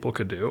fancy people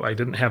could do. I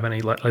didn't have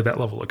any like that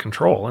level of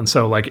control. And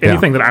so like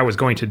anything that I was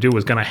going to do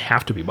was going to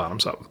have to be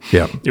bottoms up.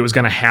 Yeah. It was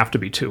going to have to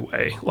be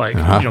two-way, like,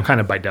 kind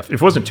of by definition.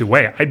 If it wasn't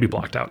two-way, I'd be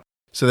blocked out.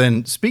 So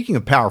then speaking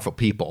of powerful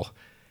people,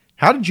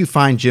 how did you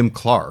find Jim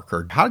Clark,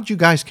 or how did you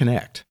guys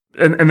connect?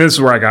 And this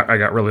is where I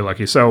got really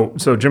lucky. So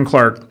Jim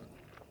Clark,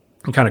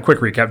 kind of quick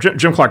recap.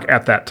 Jim Clark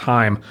at that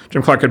time,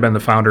 Jim Clark had been the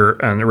founder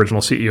and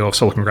original CEO of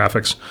Silicon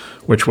Graphics,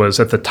 which was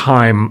at the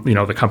time,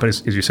 the company,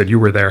 as you said, you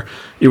were there.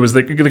 It was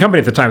the company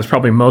at the time is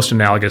probably most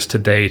analogous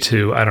today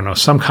to,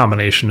 some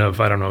combination of,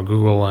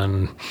 Google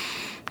and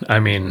I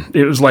mean,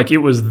 it was like it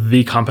was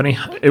the company.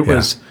 It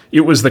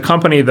was the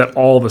company that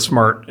all the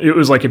smart. It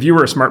was like if you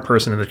were a smart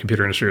person in the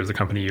computer industry, it was the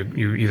company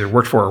you either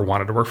worked for or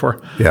wanted to work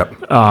for. Yep.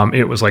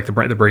 It was like the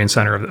brain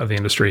center of the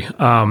industry.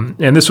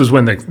 And this was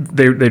when they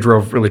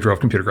really drove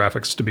computer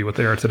graphics to be what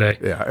they are today.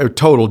 Yeah, a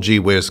total gee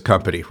whiz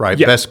company, right?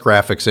 Yeah. Best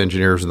graphics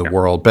engineers in the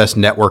world, best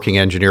networking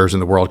engineers in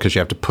the world because you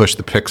have to push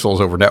the pixels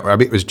over network. I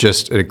mean, it was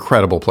just an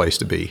incredible place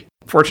to be.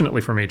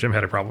 Fortunately for me, Jim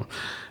had a problem.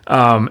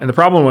 And the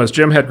problem was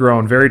Jim had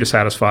grown very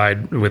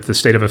dissatisfied with the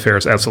state of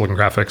affairs at Silicon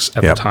Graphics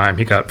at the time.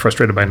 He got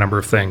frustrated by a number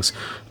of things.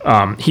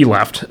 He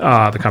left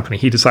the company.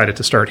 He decided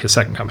to start his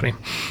second company.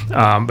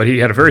 But he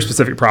had a very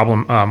specific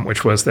problem,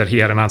 which was that he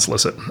had a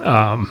non-solicit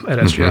at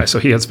SGI. So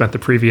he had spent the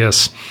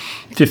previous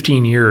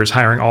 15 years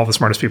hiring all the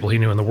smartest people he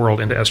knew in the world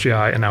into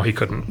SGI, and now he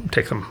couldn't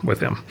take them with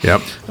him.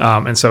 Yep.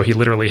 And so he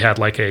literally had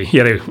what's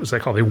they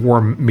call a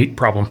warm meat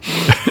problem,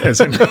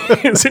 as in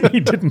he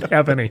didn't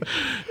have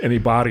any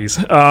bodies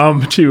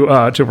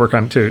to work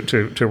on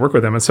to work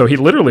with him. And so he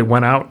literally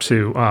went out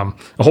to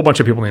a whole bunch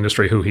of people in the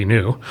industry who he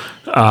knew,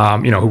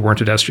 who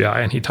weren't at SGI,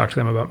 and he talked to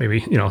them about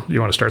maybe you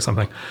want to start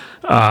something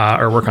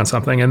or work on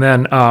something. And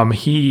then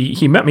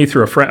he met me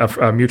through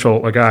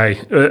a guy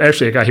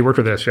he worked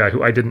with at SGI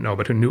who I didn't know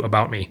but who knew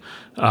about me.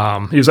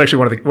 He was actually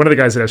one of the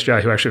guys at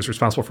SGI who actually was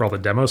responsible for all the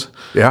demos.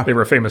 Yeah, they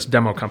were a famous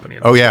demo company.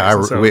 Oh yeah,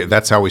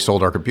 that's how we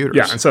sold our computers.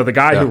 Yeah, and so the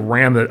guy who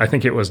ran I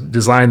think it was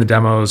designed the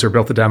demos or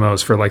built the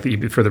demos for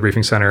for the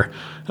briefing center.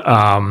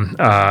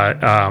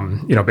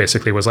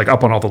 Basically was like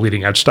up on all the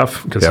leading edge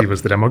stuff because he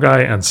was the demo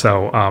guy, and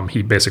so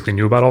he basically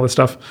knew about all this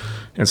stuff.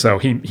 And so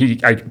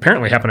I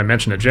apparently happened to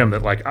mention to Jim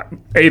that like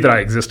A, that I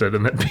existed,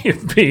 and that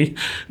B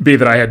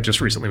that I had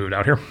just recently moved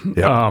out here.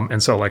 Yep.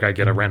 And so like I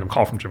get a random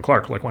call from Jim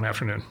Clark like one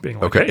afternoon being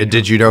like, okay, hey.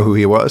 Did you know who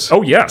he was?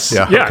 Oh yes,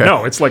 yeah. Okay.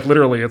 No, it's like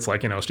literally, it's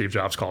like Steve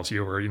Jobs calls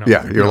you, or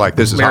you're like,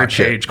 this is Larry hot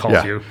shit. Page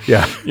calls you,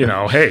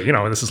 hey,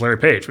 this is Larry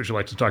Page. Would you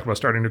like to talk about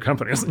starting new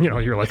companies?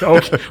 You're like,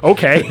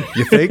 okay,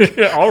 you think?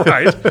 All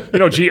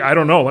right, gee, I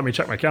don't know. Let me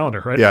check my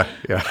calendar, right? Yeah.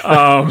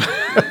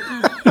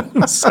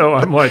 So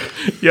I'm like,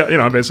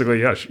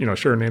 basically,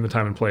 sure, name the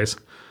time and place.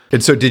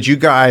 And so did you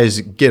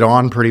guys get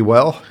on pretty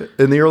well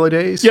in the early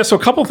days? Yeah, so a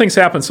couple of things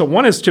happened. So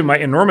one is, to my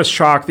enormous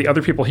shock, the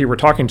other people he was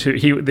talking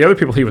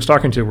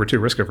to were too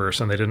risk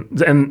averse, and they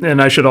didn't.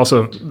 And I should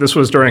also, this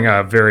was during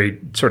a very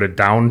sort of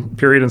down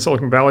period in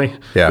Silicon Valley.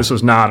 Yeah. This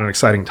was not an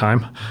exciting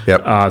time.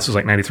 Yep. This was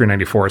like 93,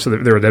 94. So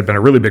there had been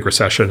a really big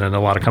recession, and a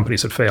lot of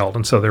companies had failed.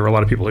 And so there were a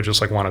lot of people who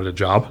just like wanted a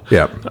job.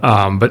 Yep.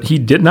 But he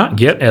did not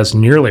get as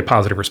nearly a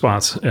positive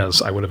response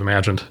as I would have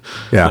imagined.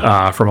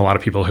 Yeah. From a lot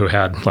of people who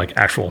had like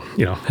actual,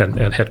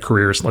 had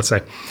careers, let's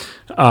say.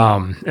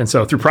 And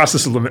so through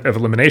process of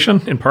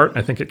elimination, in part,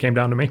 I think it came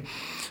down to me.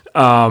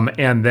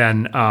 And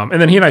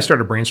then he and I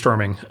started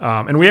brainstorming,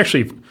 and we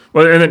actually,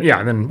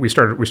 and then we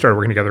started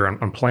working together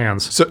on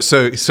plans.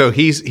 So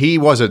he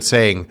wasn't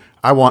saying,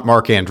 I want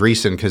Marc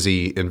Andreessen because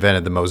he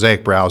invented the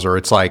Mosaic browser.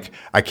 It's like,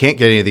 I can't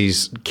get any of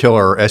these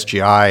killer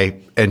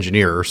SGI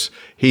engineers.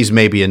 He's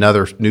maybe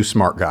another new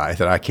smart guy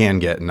that I can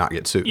get and not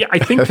get sued. Yeah, I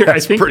think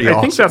that's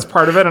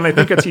part of it, and I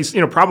think he's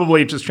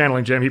probably just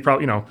channeling Jim. He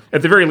probably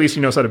at the very least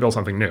he knows how to build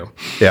something new.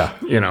 Yeah,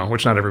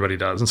 which not everybody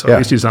does, and so at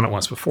least he's done it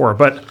once before.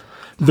 But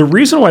the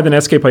reason why the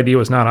Netscape idea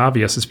was not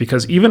obvious is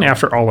because even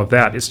after all of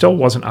that, it still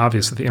wasn't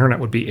obvious that the internet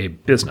would be a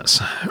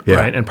business,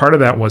 right? And part of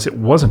that was it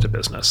wasn't a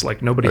business.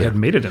 Like nobody had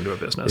made it into a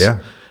business.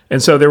 Yeah.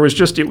 And so it was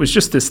just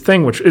this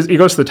thing, which it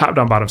goes to the top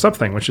down, bottoms up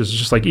thing, which is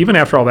just like, even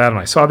after all that, and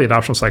I saw the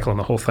adoption cycle and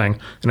the whole thing,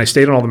 and I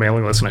stayed on all the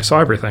mailing lists and I saw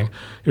everything,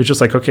 it was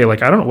just like, okay,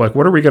 like, I don't know, like,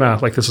 what are we gonna,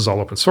 like, this is all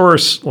open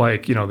source,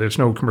 like, there's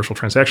no commercial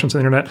transactions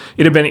on the internet.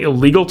 It had been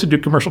illegal to do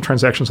commercial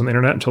transactions on the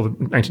internet until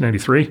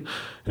 1993,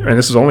 and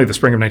this is only the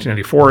spring of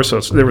 1994,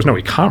 so there was no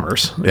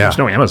e-commerce, there was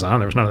no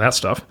Amazon, there was none of that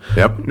stuff.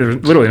 Yep. There was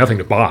literally nothing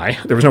to buy,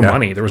 there was no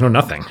money, there was no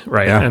nothing,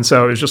 right? Yeah. And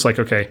so it was just like,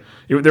 okay,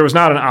 there was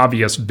not an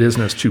obvious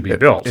business to be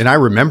built. And I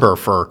remember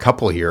for a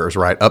couple of years,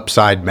 right,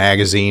 Upside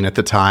magazine at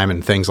the time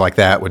and things like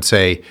that would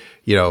say,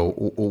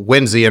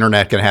 when's the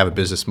internet going to have a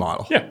business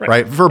model? Yeah,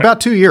 right. For about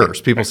 2 years,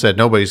 people said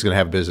nobody's going to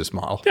have a business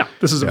model. Yeah,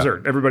 this is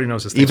absurd. Everybody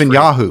knows this. Even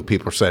Yahoo,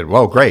 people said,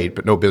 well, great,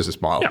 but no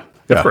business model.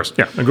 Yeah, of course.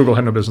 Yeah, and Google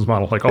had no business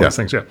model, like all these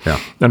things. Yeah,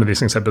 none of these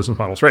things had business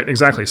models. Right,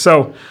 exactly.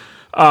 So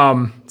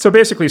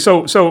basically,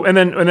 and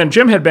then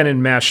Jim had been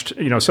enmeshed.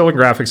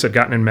 Silicon Graphics had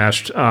gotten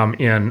enmeshed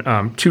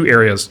in two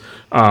areas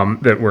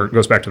that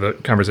goes back to the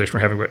conversation we're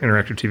having about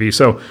interactive TV.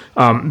 So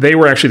they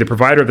were actually the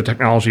provider of the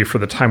technology for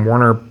the Time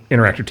Warner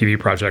interactive TV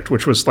project,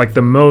 which was like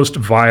the most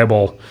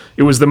viable.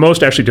 It was the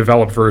most actually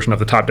developed version of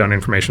the top-down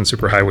information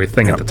superhighway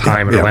thing at the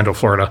time in Orlando,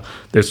 Florida.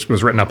 This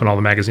was written up in all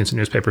the magazines and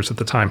newspapers at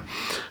the time.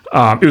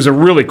 It was a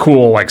really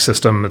cool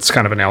system that's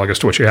kind of analogous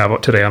to what you have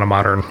today on a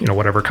modern,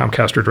 whatever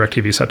Comcast or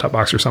DirecTV set-top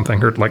box or something.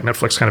 or like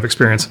Netflix kind of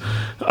experience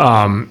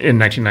in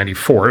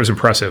 1994. It was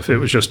impressive. It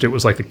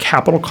was like the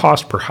capital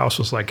cost per house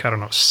was like, I don't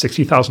know,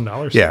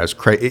 $60,000. Yeah, it's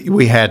crazy.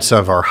 We had some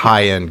of our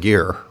high-end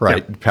gear,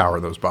 right, to power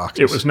those boxes.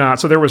 It was not.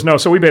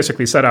 So we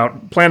basically set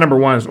out, plan number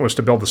one was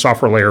to build the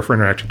software layer for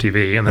interactive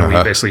TV. And then we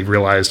basically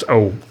realized,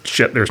 oh,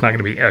 shit, there's not going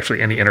to be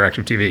actually any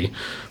interactive TV.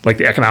 Like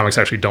the economics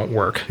actually don't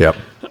work. Yep.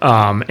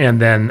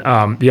 And then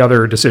the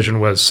other decision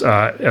was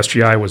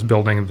SGI was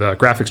building the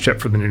graphics chip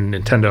for the new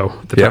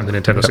Nintendo, at the time, the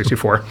Nintendo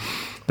 64,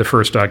 the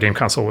first game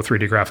console with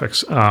 3D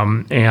graphics.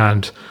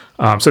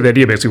 So the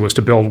idea basically was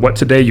to build what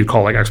today you'd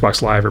call like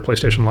Xbox Live or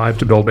PlayStation Live,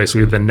 to build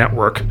basically the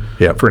network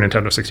for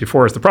Nintendo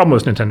 64. The problem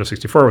was Nintendo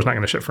 64 was not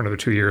going to ship for another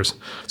 2 years.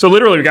 So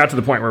literally we got to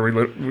the point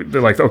where they're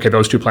like, okay,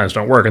 those two plans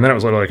don't work. And then it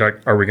was literally like,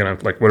 what are we going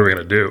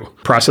to do?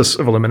 Process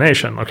of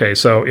elimination. Okay,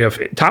 so if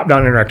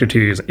top-down interactive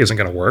TV isn't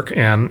going to work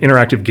and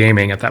interactive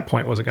gaming at that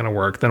point wasn't going to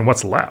work, then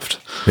what's left?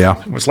 Yeah.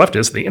 What's left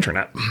is the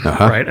internet,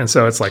 right? And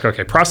so it's like,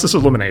 okay, process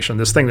of elimination,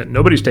 this thing that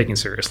nobody's taking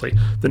seriously,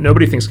 that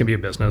nobody thinks can be a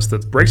business,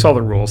 that breaks all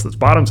the rules, that's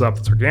bottoms up,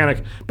 that's organic.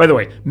 By the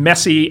way,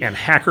 messy and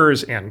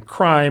hackers and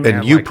crime.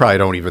 And you probably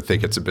don't even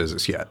think it's a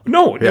business yet.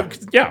 No.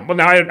 Yeah. Well,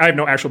 now I have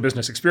no actual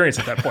business experience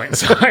at that point,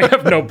 so I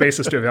have no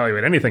basis to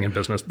evaluate anything in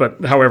business.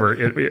 But however,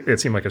 it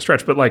seemed like a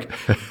stretch. But like,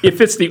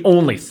 if it's the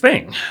only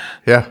thing,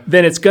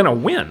 then it's going to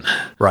win.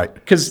 Right.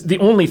 Because the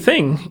only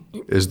thing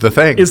is the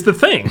thing.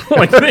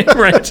 Like,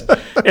 right.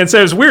 And so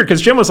it was weird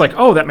because Jim was like,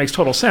 oh, that makes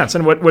total sense.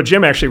 And what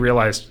Jim actually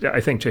realized,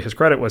 I think to his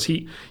credit, was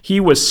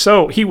SGI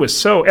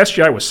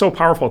was so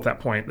powerful at that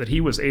point that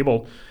he was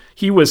able.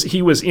 He was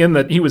in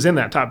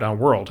that top-down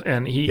world,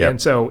 and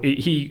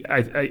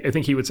I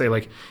think he would say,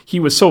 like,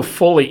 he was so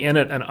fully in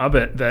it and of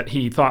it that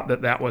he thought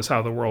that was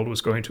how the world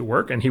was going to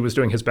work, and he was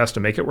doing his best to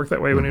make it work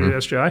that way when he did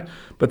SGI.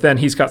 But then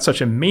he's got such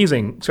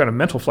amazing sort of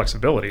mental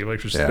flexibility,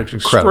 which is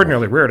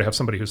extraordinarily rare to have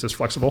somebody who's this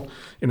flexible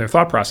in their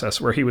thought process,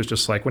 where he was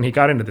just like, when he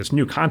got into this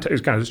new context, he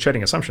was kind of just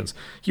shedding assumptions.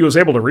 He was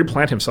able to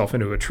replant himself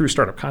into a true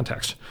startup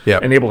context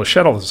and able to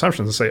shed all those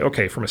assumptions and say,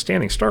 okay, from a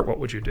standing start, what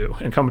would you do?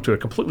 And come to a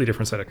completely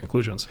different set of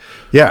conclusions.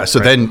 Yeah. So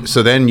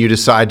then you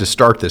decide to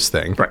start this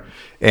thing, right?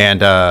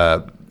 And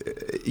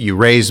you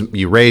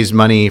raise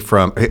money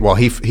from. Well,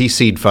 he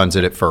seed funds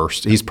it at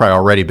first. He's probably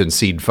already been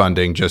seed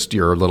funding just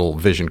your little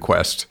vision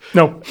quest.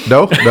 No.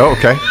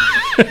 Okay.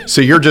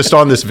 So you're just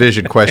on this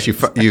vision quest.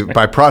 You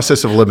by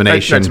process of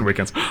elimination. Nights and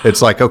weekends.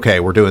 It's like, okay,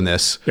 we're doing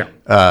this.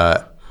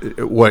 Yeah.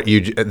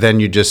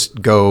 You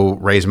just go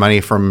raise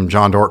money from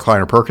John Dort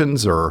Kleiner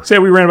Perkins, or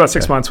we ran about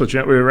 6 months with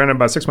Jim. We ran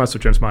about 6 months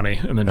with Jim's money,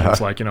 and then Jim's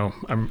like,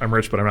 I'm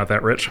rich, but I'm not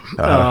that rich.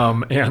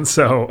 And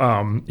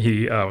so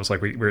he was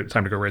like, we're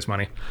time to go raise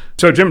money.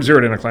 So Jim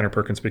zeroed in on Kleiner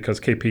Perkins because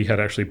KP had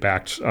actually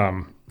backed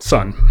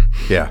Sun,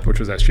 which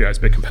was SGI's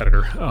big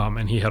competitor,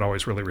 and he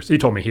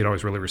told me he'd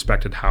always really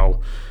respected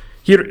how.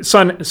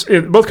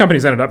 Both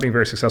companies ended up being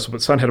very successful,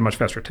 but Sun had a much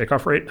faster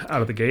takeoff rate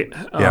out of the gate.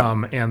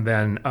 And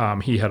then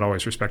he had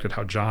always respected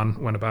how John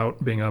went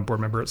about being a board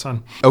member at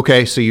Sun.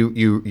 Okay, so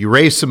you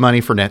raised some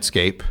money for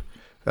Netscape.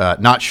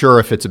 Not sure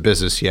if it's a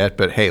business yet,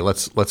 but hey,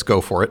 let's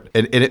go for it.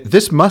 And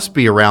this must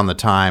be around the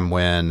time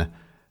when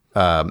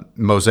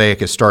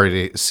Mosaic is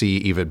starting to see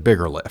even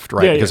bigger lift,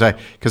 right?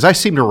 Because I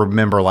seem to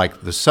remember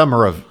like the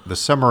summer of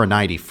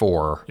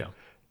 '94. Yeah.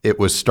 It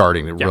was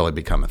starting to really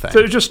become a thing. So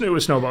it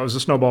was snowball. It was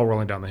a snowball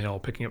rolling down the hill,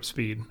 picking up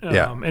speed.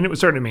 And it was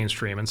starting to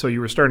mainstream. And so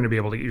you were starting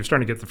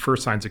to get the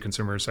first signs of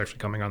consumers actually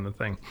coming on the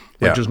thing,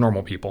 just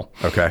normal people.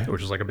 Okay.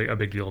 Which was like a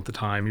big deal at the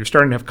time. You're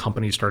starting to have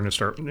companies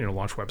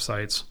launch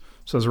websites.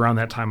 So it was around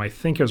that time. I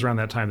think it was around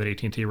that time that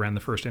AT&T ran the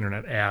first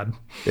internet ad.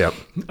 Yep.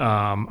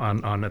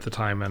 On at the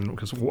time, and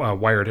because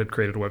Wired had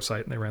created a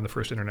website and they ran the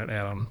first internet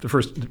ad on the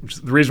first.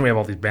 The reason we have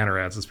all these banner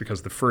ads is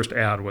because the first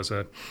ad was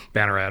a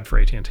banner ad for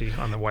AT&T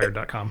on the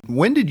Wired.com.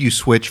 When did you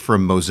switch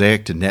from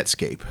Mosaic to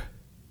Netscape?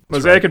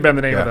 Mosaic had been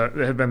the name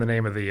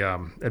of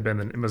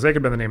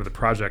the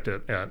project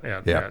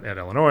at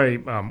Illinois.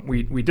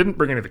 We didn't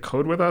bring any of the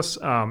code with us.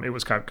 It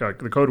was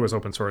the code was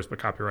open source, but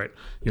copyright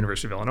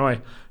University of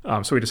Illinois.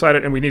 So we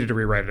decided, and we needed to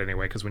rewrite it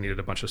anyway because we needed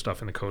a bunch of stuff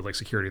in the code like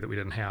security that we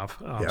didn't have.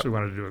 So we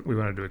wanted to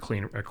do a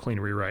clean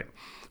rewrite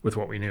with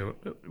what we knew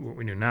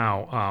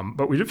now.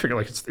 But we did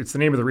figure it's the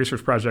name of the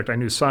research project. I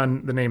knew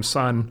Sun. The name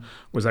Sun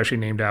was actually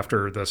named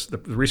after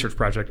the research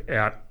project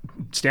at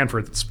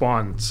Stanford that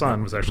spawned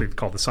Sun was actually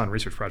called the Sun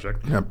Research Project.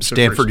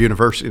 Stanford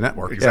University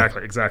Network.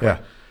 Exactly. Yeah.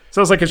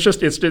 So it's like it's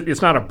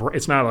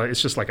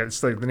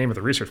the name of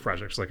the research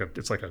project.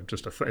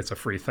 It's a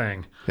free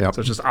thing. Yep. So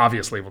it's just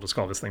obviously we'll just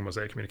call this thing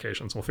Mosaic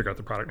Communications. We'll figure out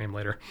the product name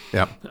later.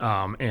 Yep.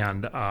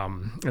 And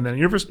then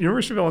University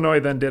of Illinois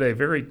then did a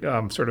very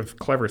sort of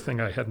clever thing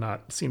I had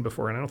not seen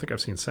before, and I don't think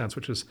I've seen since,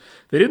 which is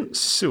they didn't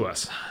sue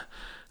us.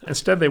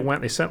 Instead, they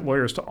sent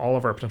lawyers to all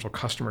of our potential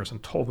customers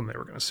and told them they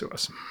were going to sue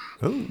us.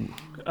 Oh.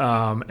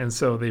 And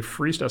so they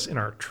freezed us in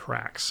our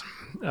tracks.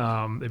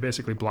 They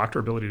basically blocked our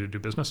ability to do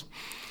business.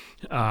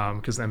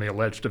 Because then they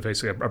alleged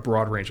basically a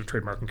broad range of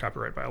trademark and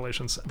copyright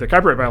violations. The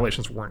copyright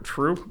violations weren't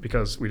true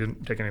because we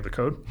didn't take any of the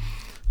code.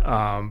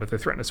 But they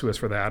threatened to sue us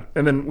for that.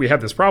 And then we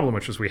had this problem,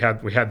 which was we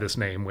had this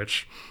name,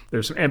 which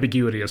there's some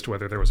ambiguity as to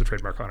whether there was a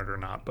trademark on it or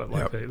not. But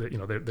like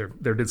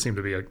there did seem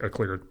to be a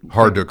clear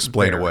hard to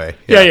explain away.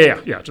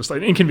 Yeah. Just like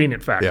an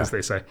inconvenient fact, as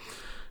they say.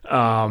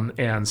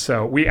 And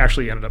so we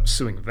actually ended up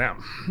suing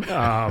them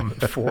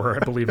for, I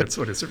believe it's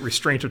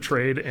restraint of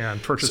trade and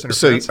tortious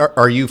interference. So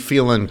are you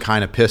feeling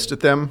kind of pissed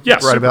at them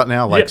about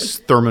now? Like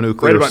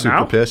thermonuclear, right super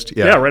now? pissed?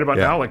 Yeah, right about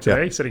now, like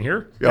today, sitting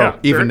here. Oh,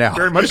 even now.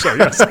 Very much so,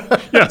 yes.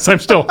 Yes, I'm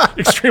still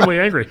extremely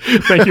angry.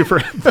 Thank you for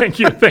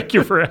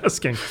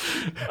asking.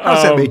 How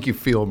does that make you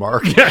feel,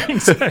 Mark? Yeah,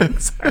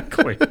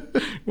 exactly.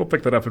 We'll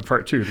pick that up in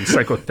part 2, the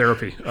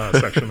psychotherapy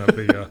section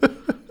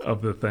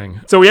of the thing.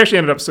 So we actually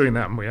ended up suing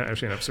them.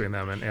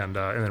 And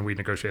then we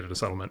negotiated a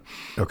settlement.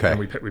 Okay. And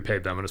we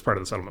paid them, and as part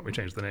of the settlement, we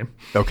changed the name.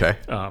 Okay.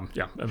 And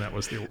that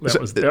was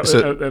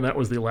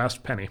the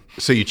last penny.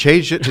 So you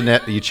changed it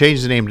to you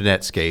changed the name to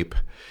Netscape.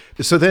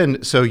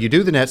 So you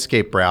do the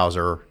Netscape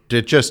browser.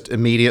 Did it just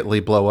immediately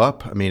blow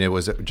up? I mean, it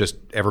was just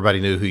everybody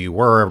knew who you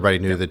were. Everybody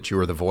knew that you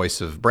were the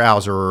voice of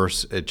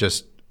browsers. It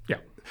just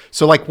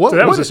So like what? So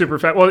that what was a super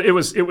fast. Well, it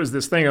was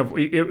this thing of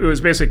it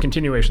was basically a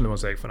continuation of the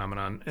Mosaic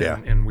phenomenon,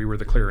 and we were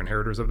the clear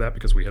inheritors of that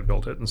because we had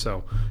built it, and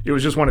so it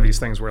was just one of these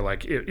things where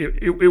like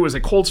it was a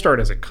cold start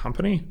as a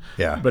company,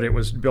 but it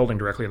was building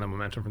directly on the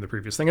momentum from the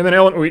previous thing. And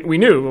then we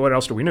knew what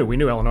else do we knew? We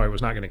knew Illinois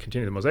was not going to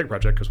continue the Mosaic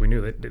project because we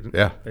knew they didn't.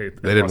 They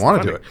didn't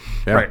want to do it.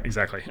 Yeah. Right,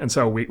 exactly. And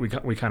so we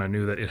kind of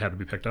knew that it had to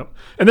be picked up.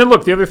 And then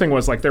look, the other thing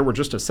was like there were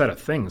just a set of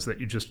things that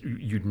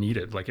you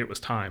needed. Like it was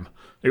time.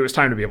 It was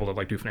time to be able to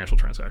like do financial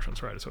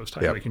transactions, right? So it was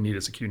time like you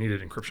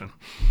needed encryption,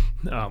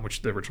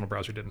 which the original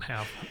browser didn't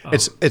have.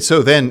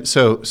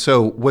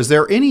 So was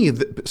there any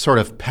sort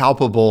of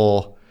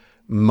palpable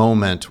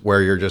moment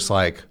where you're just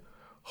like,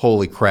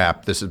 holy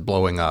crap, this is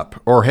blowing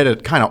up? Or had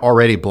it kind of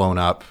already blown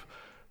up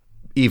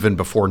even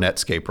before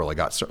Netscape really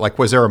got started? Like,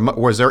 was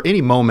there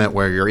any moment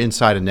where you're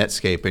inside of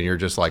Netscape and you're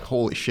just like,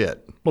 holy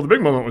shit? Well, the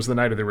big moment was the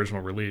night of the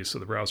original release of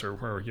the browser,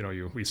 where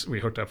we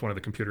hooked up one of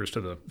the computers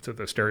to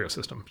the stereo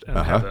system and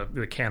had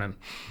the Canon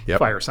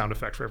fire sound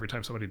effect for every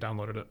time somebody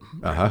downloaded it,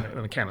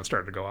 and the Canon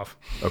started to go off.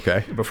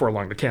 Okay. Before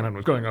long, the Canon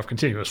was going off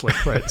continuously,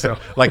 right? So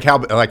like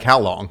how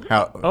long?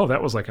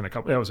 That was like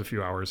that was a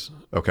few hours.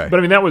 Okay. But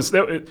I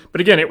mean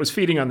but again, it was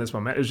feeding on this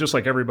moment. It was just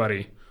like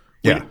everybody.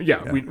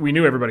 We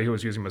knew everybody who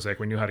was using Mosaic.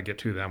 We knew how to get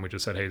to them. We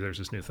just said, hey, there's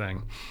this new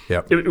thing.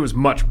 Yeah, it was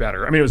much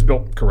better. I mean, it was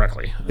built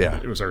correctly. Yeah,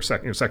 it was our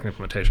second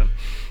implementation.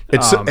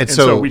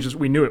 So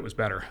we knew it was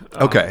better.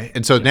 Okay,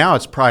 and so now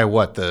it's probably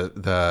what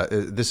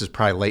this is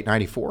probably late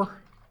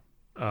 '94.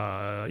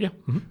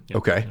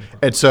 Okay,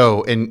 and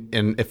so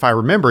and if I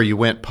remember, you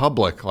went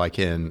public like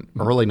in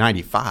early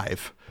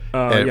 '95.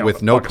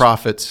 With no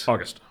profits.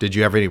 August. Did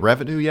you have any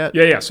revenue yet?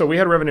 Yeah. So we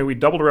had revenue. We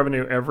doubled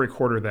revenue every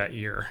quarter that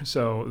year.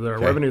 So the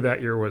revenue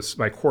that year was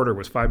by quarter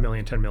was 5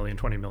 million, 10 million,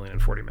 20 million,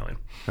 and 40 million.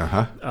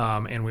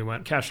 And we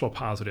went cash flow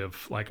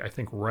positive, like I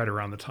think right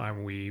around the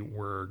time we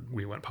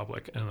went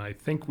public. And I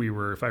think we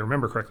were, if I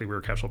remember correctly, we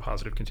were cash flow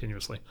positive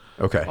continuously.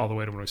 Okay. All the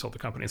way to when we sold the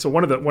company. So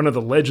one of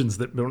the legends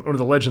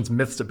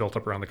myths that built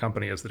up around the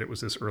company is that it was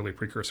this early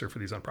precursor for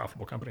these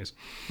unprofitable companies.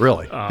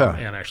 Really?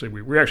 And actually,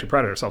 we actually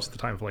prided ourselves at the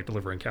time of like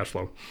delivering cash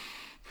flow.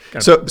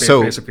 So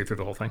basically through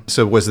the whole thing.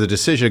 So was the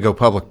decision to go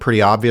public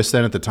pretty obvious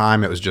then at the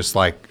time? It was just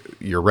like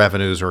your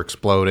revenues are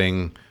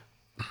exploding,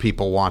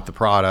 people want the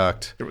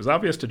product. It was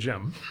obvious to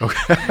Jim.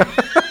 Okay.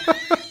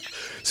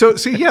 So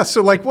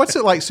like what's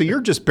it like? So you're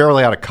just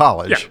barely out of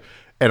college,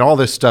 and all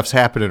this stuff's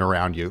happening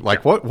around you.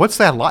 Like what's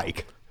that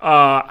like?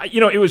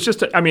 It was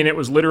just it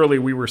was literally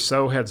we were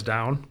so heads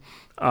down.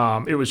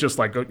 It was just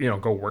like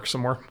go work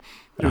somewhere.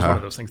 It was one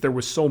of those things. There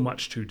was so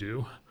much to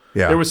do.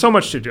 Yeah. There was so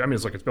much to do. I mean,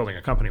 it's building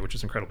a company, which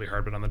is incredibly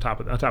hard. But on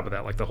top of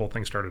that, like the whole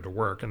thing started to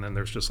work, and then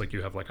there's just like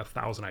you have like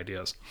 1,000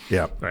 ideas.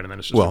 Yeah. Right. And then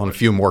it's just and a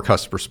few more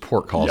customer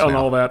support calls. And now.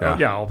 all that.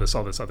 All this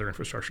other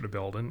infrastructure to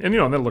build, and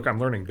then look, I'm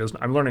learning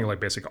business. I'm learning like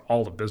basically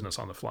all the business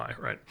on the fly.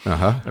 Right.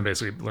 I'm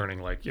basically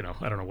learning like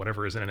I don't know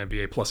whatever is in an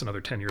MBA plus another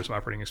 10 years of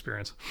operating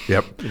experience.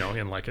 Yep.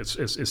 In like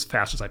as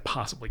fast as I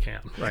possibly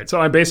can. Right.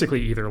 So I'm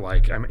basically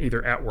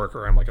either at work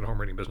or I'm like at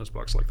home reading business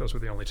books. Like those were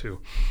the only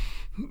two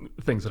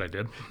things that I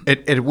did.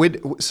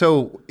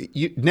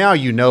 Now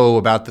you know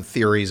about the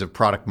theories of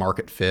product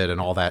market fit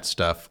and all that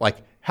stuff. Like,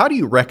 how do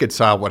you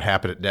reconcile what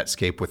happened at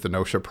Netscape with the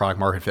notion of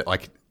product market fit?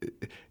 Like,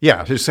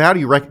 just how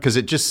do you because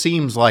it just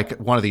seems like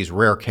one of these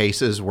rare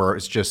cases where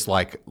it's just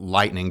like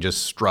lightning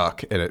just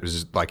struck and it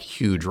was like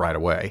huge right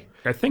away.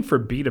 I think for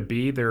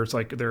B2B, there are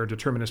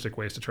deterministic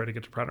ways to try to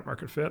get to product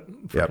market fit.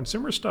 For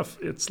consumer stuff,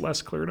 it's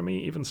less clear to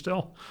me even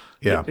still.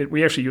 Yeah.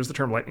 We actually use the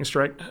term lightning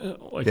strike.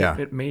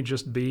 It may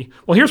just be.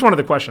 Well, here's one of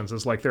the questions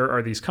is like there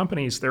are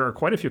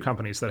quite a few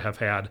companies that have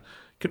had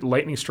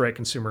lightning strike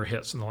consumer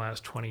hits in the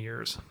last 20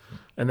 years.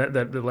 And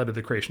that led to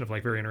the creation of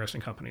like very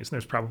interesting companies. And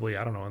there's probably,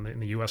 I don't know, in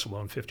the US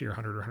alone, 50 or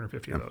 100 or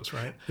 150 of those,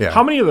 right? Yeah.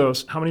 How many of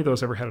those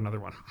ever had another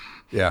one?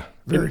 Yeah,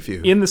 very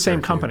few. In the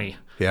same company.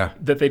 Yeah.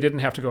 That they didn't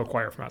have to go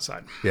acquire from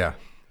outside. Yeah.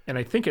 And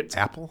I think it's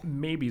Apple?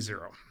 maybe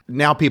 0.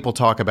 Now people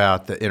talk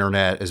about the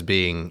internet as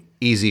being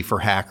easy for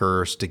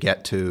hackers to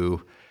get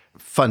to,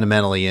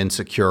 fundamentally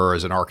insecure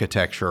as an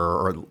architecture,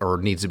 or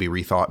needs to be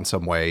rethought in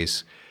some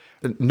ways.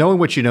 Knowing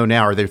what you know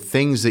now, are there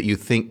things that you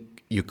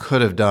think you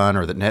could have done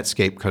or that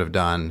Netscape could have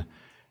done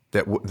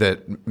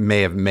that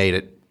may have made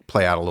it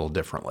play out a little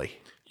differently?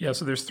 Yeah,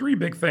 so there's 3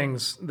 big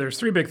things. There's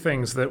 3 big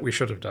things that we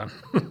should have done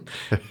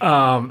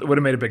that would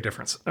have made a big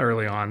difference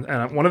early on.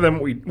 And one of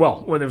them,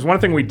 there's one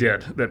thing we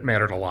did that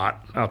mattered a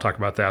lot. I'll talk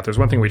about that. There's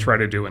one thing we tried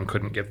to do and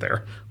couldn't get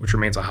there, which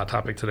remains a hot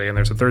topic today. And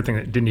there's a third thing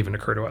that didn't even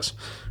occur to us,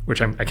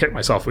 which I kicked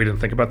myself. We didn't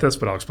think about this,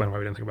 but I'll explain why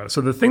we didn't think about it. So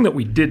the thing that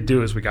we did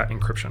do is we got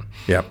encryption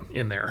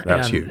in there.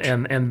 That's huge.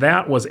 And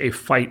that was a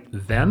fight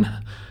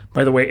then.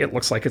 By the way, it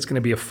looks like it's going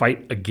to be a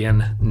fight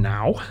again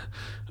now.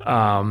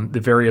 The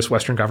various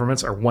Western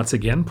governments are once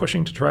again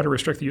pushing to try to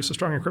restrict the use of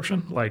strong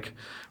encryption.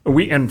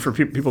 And for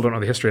people who don't know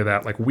the history of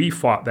that, we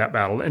fought that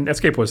battle. And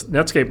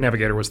Netscape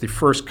Navigator was the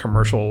first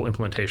commercial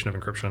implementation of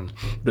encryption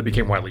that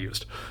became widely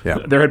used. Yeah.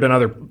 There had been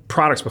other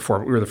products before,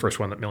 but we were the first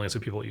one that millions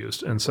of people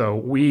used. And so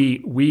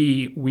we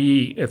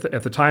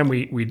at the time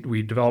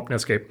we developed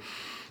Netscape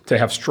to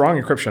have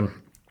strong encryption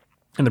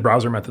in the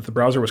browser meant that the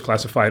browser was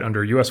classified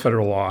under U.S.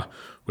 federal law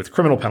with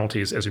criminal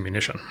penalties as a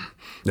munition.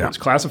 Yeah. It was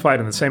classified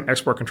in the same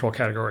export control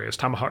category as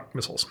Tomahawk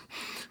missiles.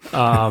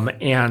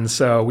 And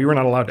so we were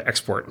not allowed to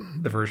export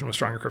the version with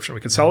strong encryption. We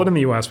could sell it in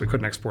the U.S. We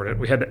couldn't export it.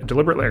 We had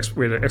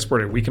to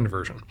export a weakened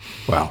version.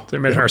 Wow. So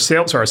imagine our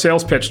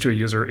sales pitch to a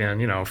user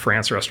in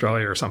France or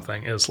Australia or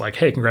something is like,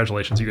 hey,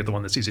 congratulations, you get the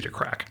one that's easy to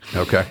crack.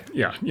 Okay.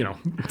 Yeah,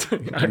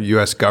 The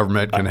U.S.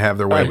 government can have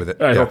their way with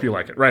it. I hope you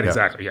like it. Right,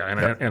 exactly. Yeah,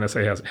 and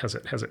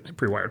NSA has it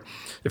pre-wired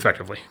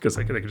effectively because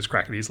they could just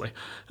crack it easily.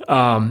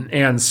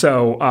 And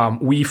so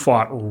we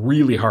fought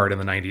really hard in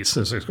the 90s,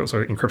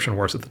 so encryption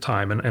wars at the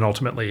time, and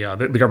ultimately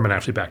the government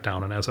actually backed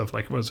down, and as of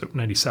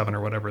 97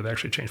 or whatever, they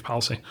actually changed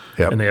policy,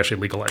 and they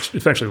actually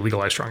eventually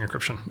legalized strong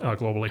encryption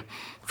globally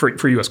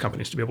for U.S.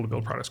 companies to be able to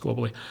build products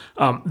globally.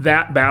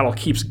 That battle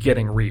keeps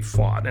getting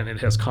refought, and it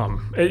has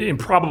come, and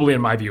probably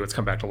in my view, it's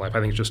come back to life.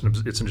 I think it's just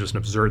an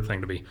absurd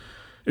thing to be.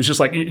 It's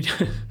just like,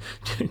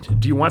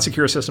 do you want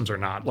secure systems or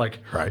not?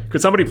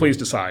 Could somebody please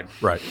decide?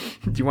 Right.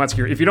 Do you want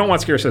secure? If you don't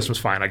want secure systems,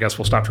 fine. I guess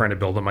we'll stop trying to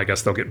build them. I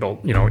guess they'll get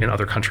built, in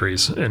other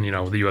countries, and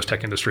the U.S.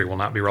 tech industry will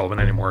not be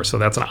relevant anymore. So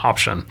that's an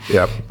option.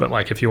 Yep.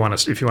 But if you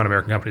want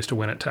American companies to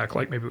win at tech,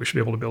 maybe we should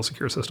be able to build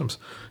secure systems.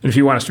 And if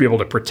you want us to be able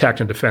to protect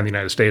and defend the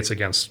United States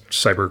against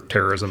cyber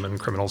terrorism and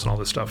criminals and all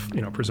this stuff,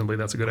 presumably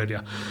that's a good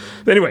idea.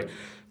 But anyway.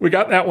 We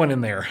got that one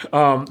in there.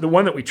 The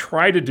one that we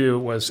tried to do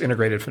was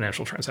integrated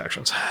financial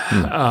transactions.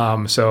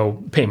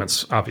 So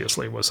payments,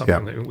 obviously, was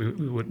something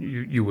that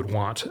you would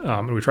want.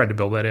 And we tried to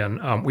build that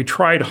in. We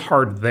tried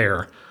hard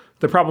there.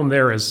 The problem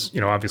there is,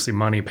 obviously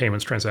money,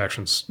 payments,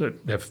 transactions that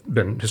have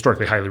been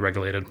historically highly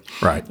regulated.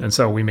 Right. And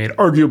so we made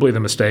arguably the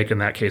mistake in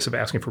that case of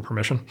asking for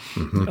permission,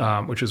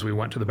 which is we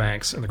went to the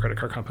banks and the credit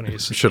card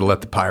companies. Should have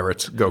let the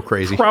pirates go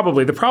crazy.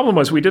 Probably. The problem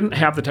was we didn't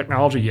have the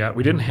technology yet.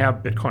 We didn't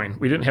have Bitcoin.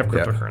 We didn't have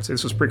cryptocurrency.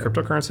 This was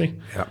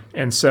pre-cryptocurrency. Yeah.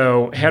 And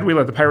so had we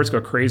let the pirates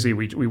go crazy,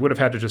 we would have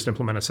had to just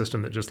implement a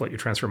system that just let you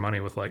transfer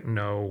money with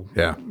no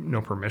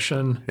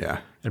permission. Yeah.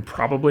 And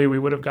probably we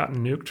would have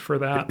gotten nuked for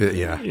that.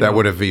 That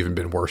would have even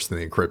been worse than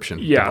the encryption.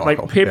 Yeah,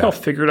 debacle. PayPal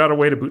figured out a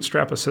way to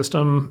bootstrap a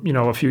system,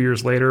 a few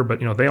years later, but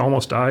they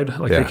almost died.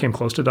 They came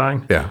close to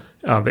dying. Yeah.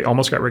 They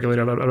almost got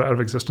regulated out of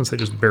existence. They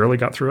just barely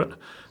got through it.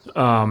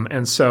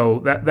 And so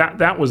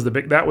that was the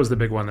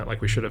big one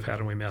that we should have had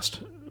and we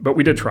missed. But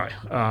we did try.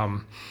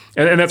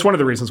 And that's one of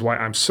the reasons why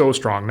I'm so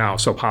strong now,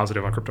 so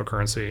positive on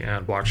cryptocurrency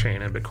and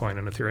blockchain and Bitcoin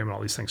and Ethereum and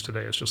all these things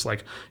today. It's just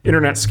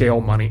internet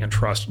scale money and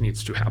trust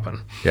needs to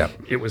happen. Yeah.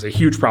 It was a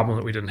huge problem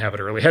that we didn't have it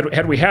early.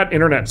 Had we had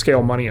internet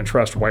scale money and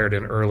trust wired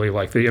in early,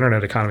 the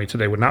internet economy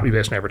today would not be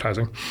based on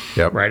advertising.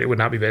 Yep. Right? It would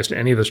not be based on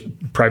any of this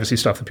privacy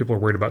stuff that people are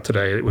worried about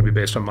today. It would be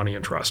based on money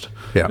and trust.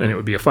 Yeah. And it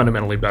would be a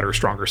fundamentally better,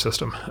 stronger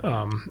system.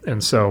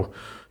 And so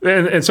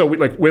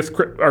we, with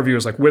our view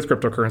is with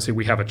cryptocurrency,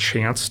 we have a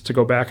chance to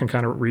go back and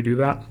kind of redo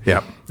that.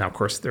 Yeah. Now, of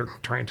course, they're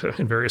trying to,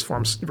 in various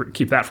forms,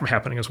 keep that from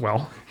happening as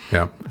well.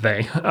 Yeah.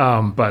 But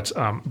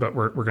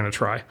we're going to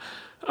try.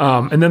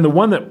 And then the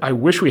one that I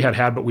wish we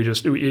had, but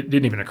it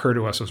didn't even occur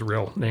to us, was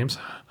real names.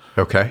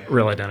 Okay.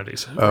 Real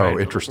identities. Oh, right?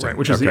 interesting. Right,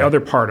 which is the other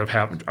part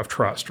of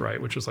trust,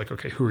 right? Which is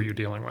okay, who are you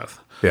dealing with?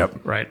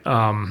 Yep. Right.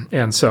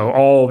 And so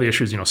all the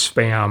issues,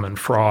 spam and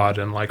fraud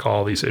and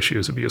all these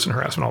issues, abuse and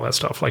harassment, all that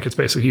stuff. It's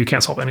basically, you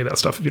can't solve any of that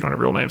stuff if you don't have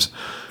real names.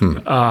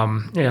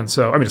 And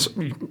so,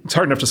 it's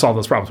hard enough to solve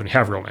those problems when you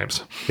have real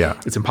names. Yeah.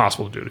 It's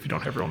impossible to do it if you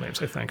don't have real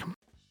names, I think.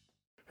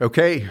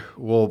 Okay.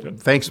 Well,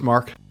 thanks,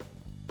 Mark.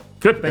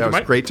 Good. Thank you, Mike.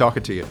 Mike. Great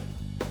talking to you.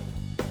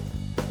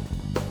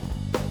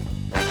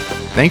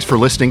 Thanks for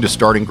listening to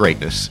Starting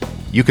Greatness.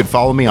 You can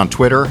follow me on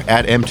Twitter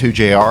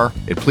 @M2JR,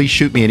 and please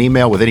shoot me an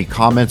email with any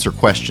comments or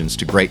questions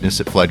to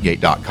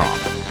greatness@floodgate.com.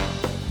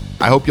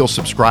 I hope you'll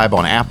subscribe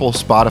on Apple,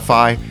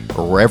 Spotify,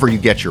 or wherever you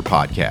get your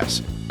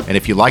podcasts. And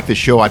if you like the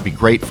show, I'd be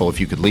grateful if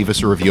you could leave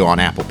us a review on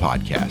Apple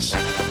Podcasts.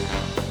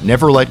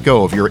 Never let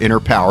go of your inner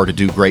power to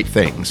do great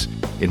things,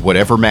 in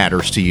whatever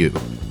matters to you.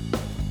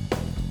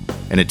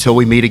 And until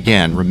we meet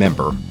again,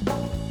 remember,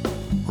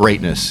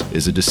 greatness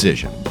is a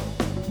decision.